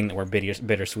another thing that we're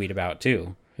bittersweet about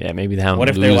too. Yeah, maybe the Hound. What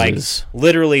if loses. they're like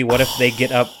literally? What if they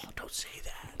get up? Don't say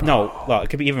that. No, well,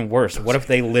 it could be even worse. What if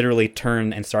they literally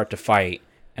turn and start to fight?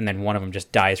 And then one of them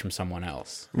just dies from someone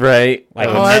else. Right. Like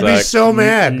I'd be so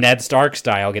mad. Ned Stark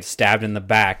style gets stabbed in the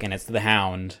back, and it's the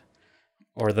Hound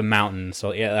or the Mountain.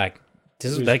 So yeah, like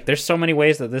this is like there's so many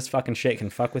ways that this fucking shit can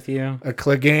fuck with you. A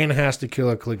Clegane has to kill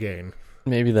a Clegane.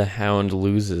 Maybe the Hound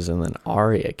loses, and then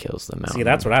Arya kills the Mountain. See,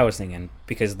 that's what I was thinking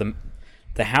because the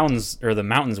Hound's or the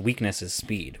Mountain's weakness is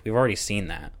speed. We've already seen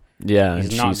that. Yeah, he's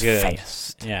and not she's good.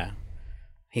 Fast. Yeah,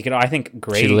 he could. I think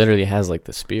Grey. She literally has like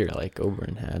the spear, like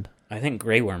Oberyn had. I think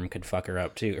Grey Worm could fuck her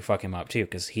up too, or fuck him up too,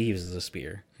 because he uses a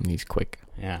spear. He's quick.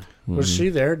 Yeah. Was she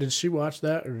there? Did she watch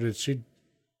that, or did she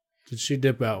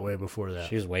dip out way before that?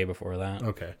 She was way before that.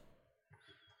 Okay.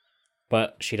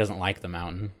 But she doesn't like the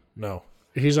Mountain. No,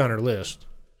 he's on her list.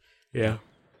 Yeah.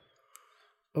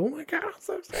 Oh my god, I'm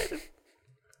so excited.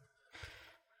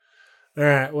 All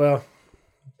right, well,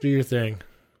 do your thing.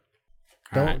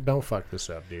 Don't fuck this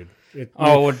up, dude.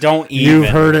 Don't even. You've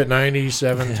heard it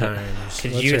 97 times.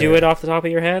 Could you do it off the top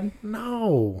of your head?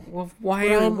 No. Well, why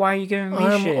are you giving me shit?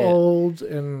 I'm old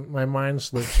and my mind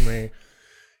slips me.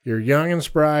 You're young and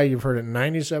spry. You've heard it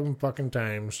 97 fucking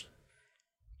times.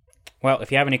 Well, if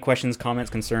you have any questions,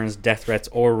 comments, concerns, death threats,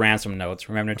 or ransom notes,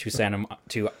 remember to send them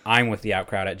to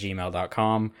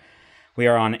imwiththeoutcrowd@gmail.com. We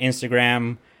are on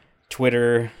Instagram,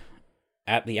 Twitter,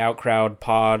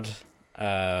 @theoutcrowdpod.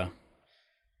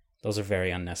 Those are very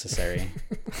unnecessary.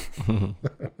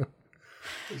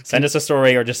 Send us a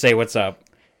story or just say what's up.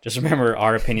 Just remember,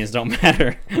 our opinions don't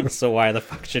matter. So why the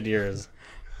fuck should yours?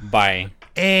 Bye.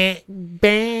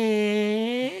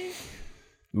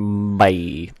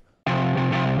 Bye.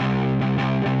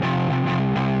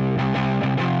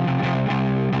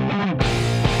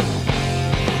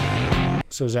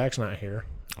 So Zach's not here.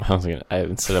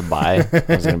 Instead of bye, I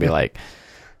was gonna be like,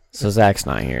 so Zach's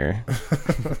not here.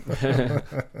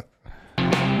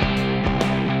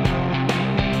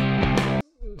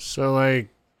 So, like,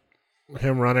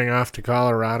 him running off to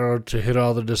Colorado to hit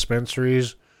all the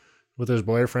dispensaries with his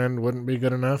boyfriend wouldn't be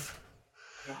good enough.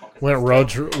 Went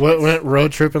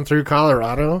road tripping through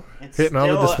Colorado, hitting all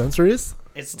the dispensaries.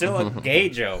 It's still a gay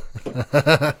joke.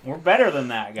 We're better than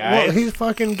that, guys. Well, he's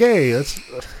fucking gay.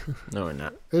 No, we're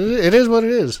not. It is what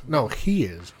it is. No, he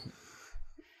is.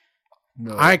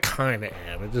 No. I kind of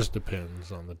am. It just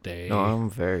depends on the day. No, I'm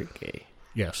very gay.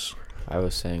 Yes. I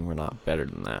was saying we're not better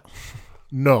than that.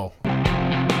 No.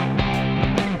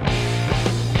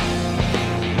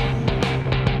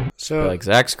 So, Like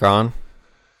Zack's gone.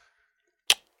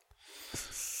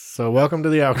 So welcome to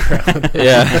the outcrowd.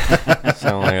 Yeah.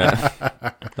 Something like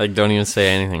that. Like, don't even say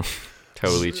anything.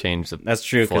 Totally change the That's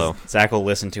true, flow. because Zach will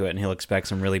listen to it and he'll expect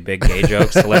some really big gay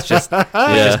jokes. So let's just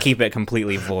keep it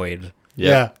completely void.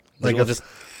 Yeah. Like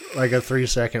Like a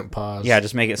 3-second pause. Yeah,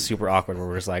 just make it super awkward where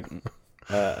we're just like,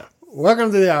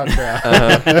 Welcome to the outcrowd.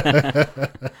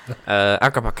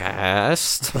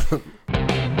 Acapacast.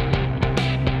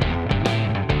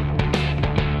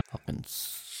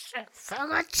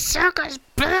 Fuck suckers,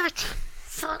 bitch!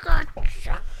 Fuck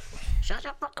shut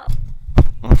the fuck up.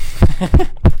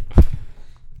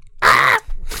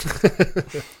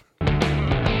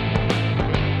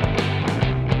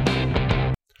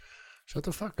 Shut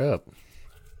the fuck up.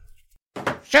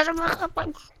 Shut the fuck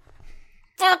up.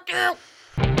 Fuck you!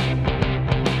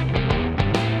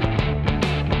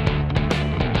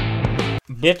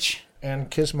 bitch.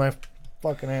 And kiss my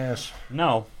fucking ass.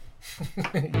 No.